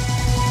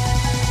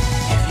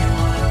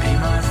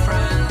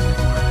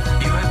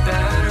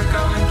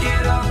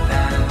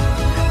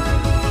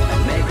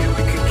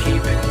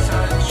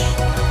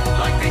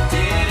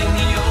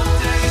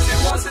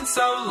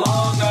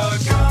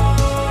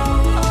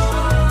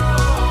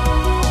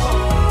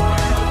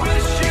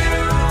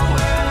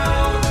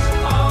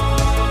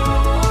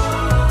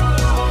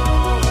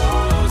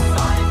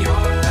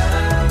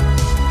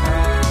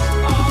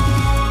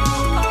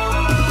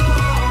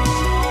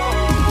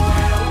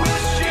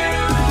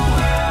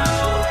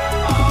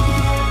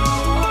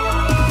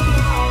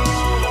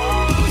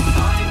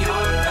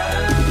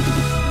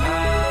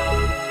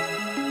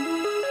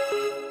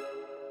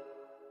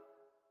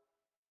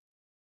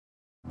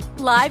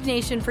 Live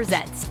Nation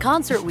presents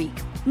Concert Week.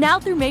 Now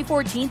through May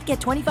 14th, get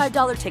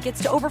 $25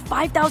 tickets to over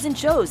 5,000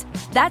 shows.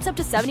 That's up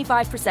to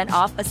 75%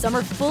 off a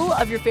summer full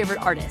of your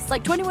favorite artists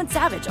like 21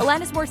 Savage,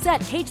 Alanis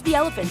Morissette, Cage the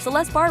Elephant,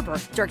 Celeste Barber,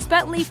 Dierks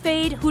Bentley,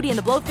 Fade, Hootie and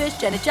the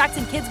Blowfish, Janet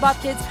Jackson, Kidz Bop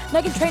Kids,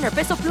 Meghan Trainor,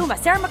 Bissell Pluma,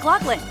 Sarah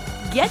McLachlan.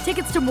 Get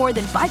tickets to more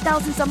than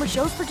 5,000 summer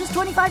shows for just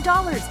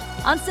 $25.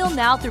 Until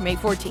now through May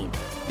 14th.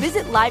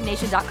 Visit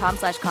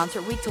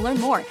LiveNation.com/Concert Week to learn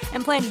more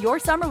and plan your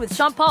summer with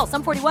Sean Paul,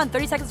 Sum 41,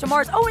 30 Seconds to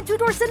Mars, and Two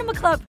Door Cinema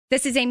Club.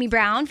 This is Amy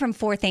Brown from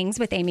 4 Things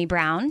with Amy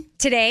Brown.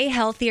 Today,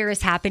 healthier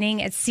is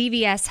happening at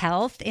CVS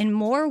Health in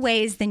more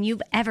ways than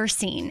you've ever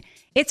seen.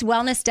 It's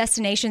wellness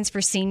destinations for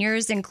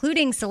seniors,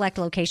 including select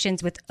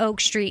locations with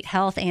Oak Street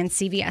Health and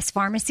CVS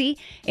Pharmacy.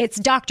 It's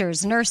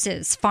doctors,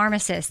 nurses,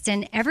 pharmacists,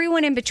 and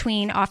everyone in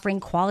between offering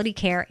quality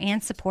care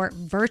and support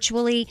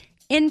virtually,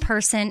 in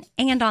person,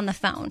 and on the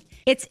phone.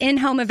 It's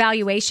in-home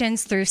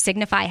evaluations through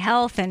Signify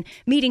Health and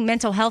meeting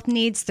mental health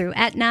needs through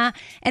Aetna.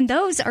 And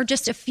those are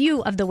just a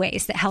few of the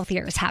ways that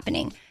healthier is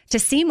happening. To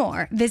see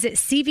more, visit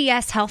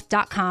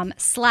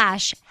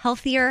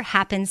cvshealth.com/healthier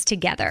happens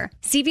together.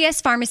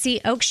 CVS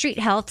Pharmacy, Oak Street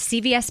Health,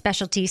 CVS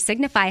Specialty,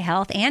 Signify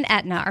Health, and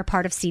Aetna are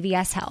part of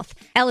CVS Health.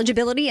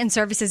 Eligibility and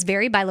services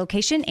vary by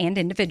location and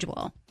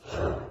individual.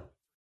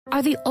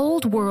 Are the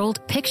old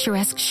world,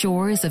 picturesque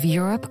shores of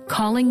Europe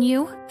calling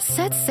you?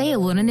 Set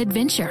sail on an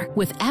adventure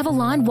with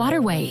Avalon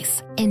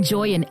Waterways.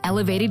 Enjoy an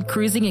elevated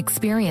cruising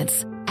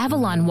experience.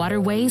 Avalon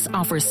Waterways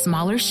offers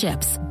smaller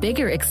ships,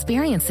 bigger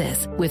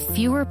experiences, with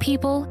fewer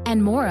people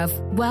and more of,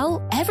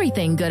 well,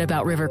 everything good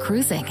about river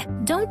cruising.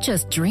 Don't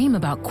just dream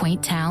about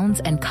quaint towns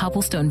and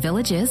cobblestone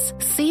villages.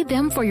 See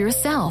them for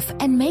yourself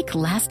and make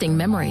lasting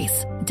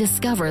memories.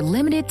 Discover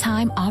limited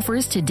time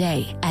offers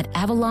today at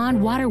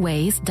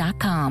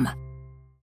AvalonWaterways.com.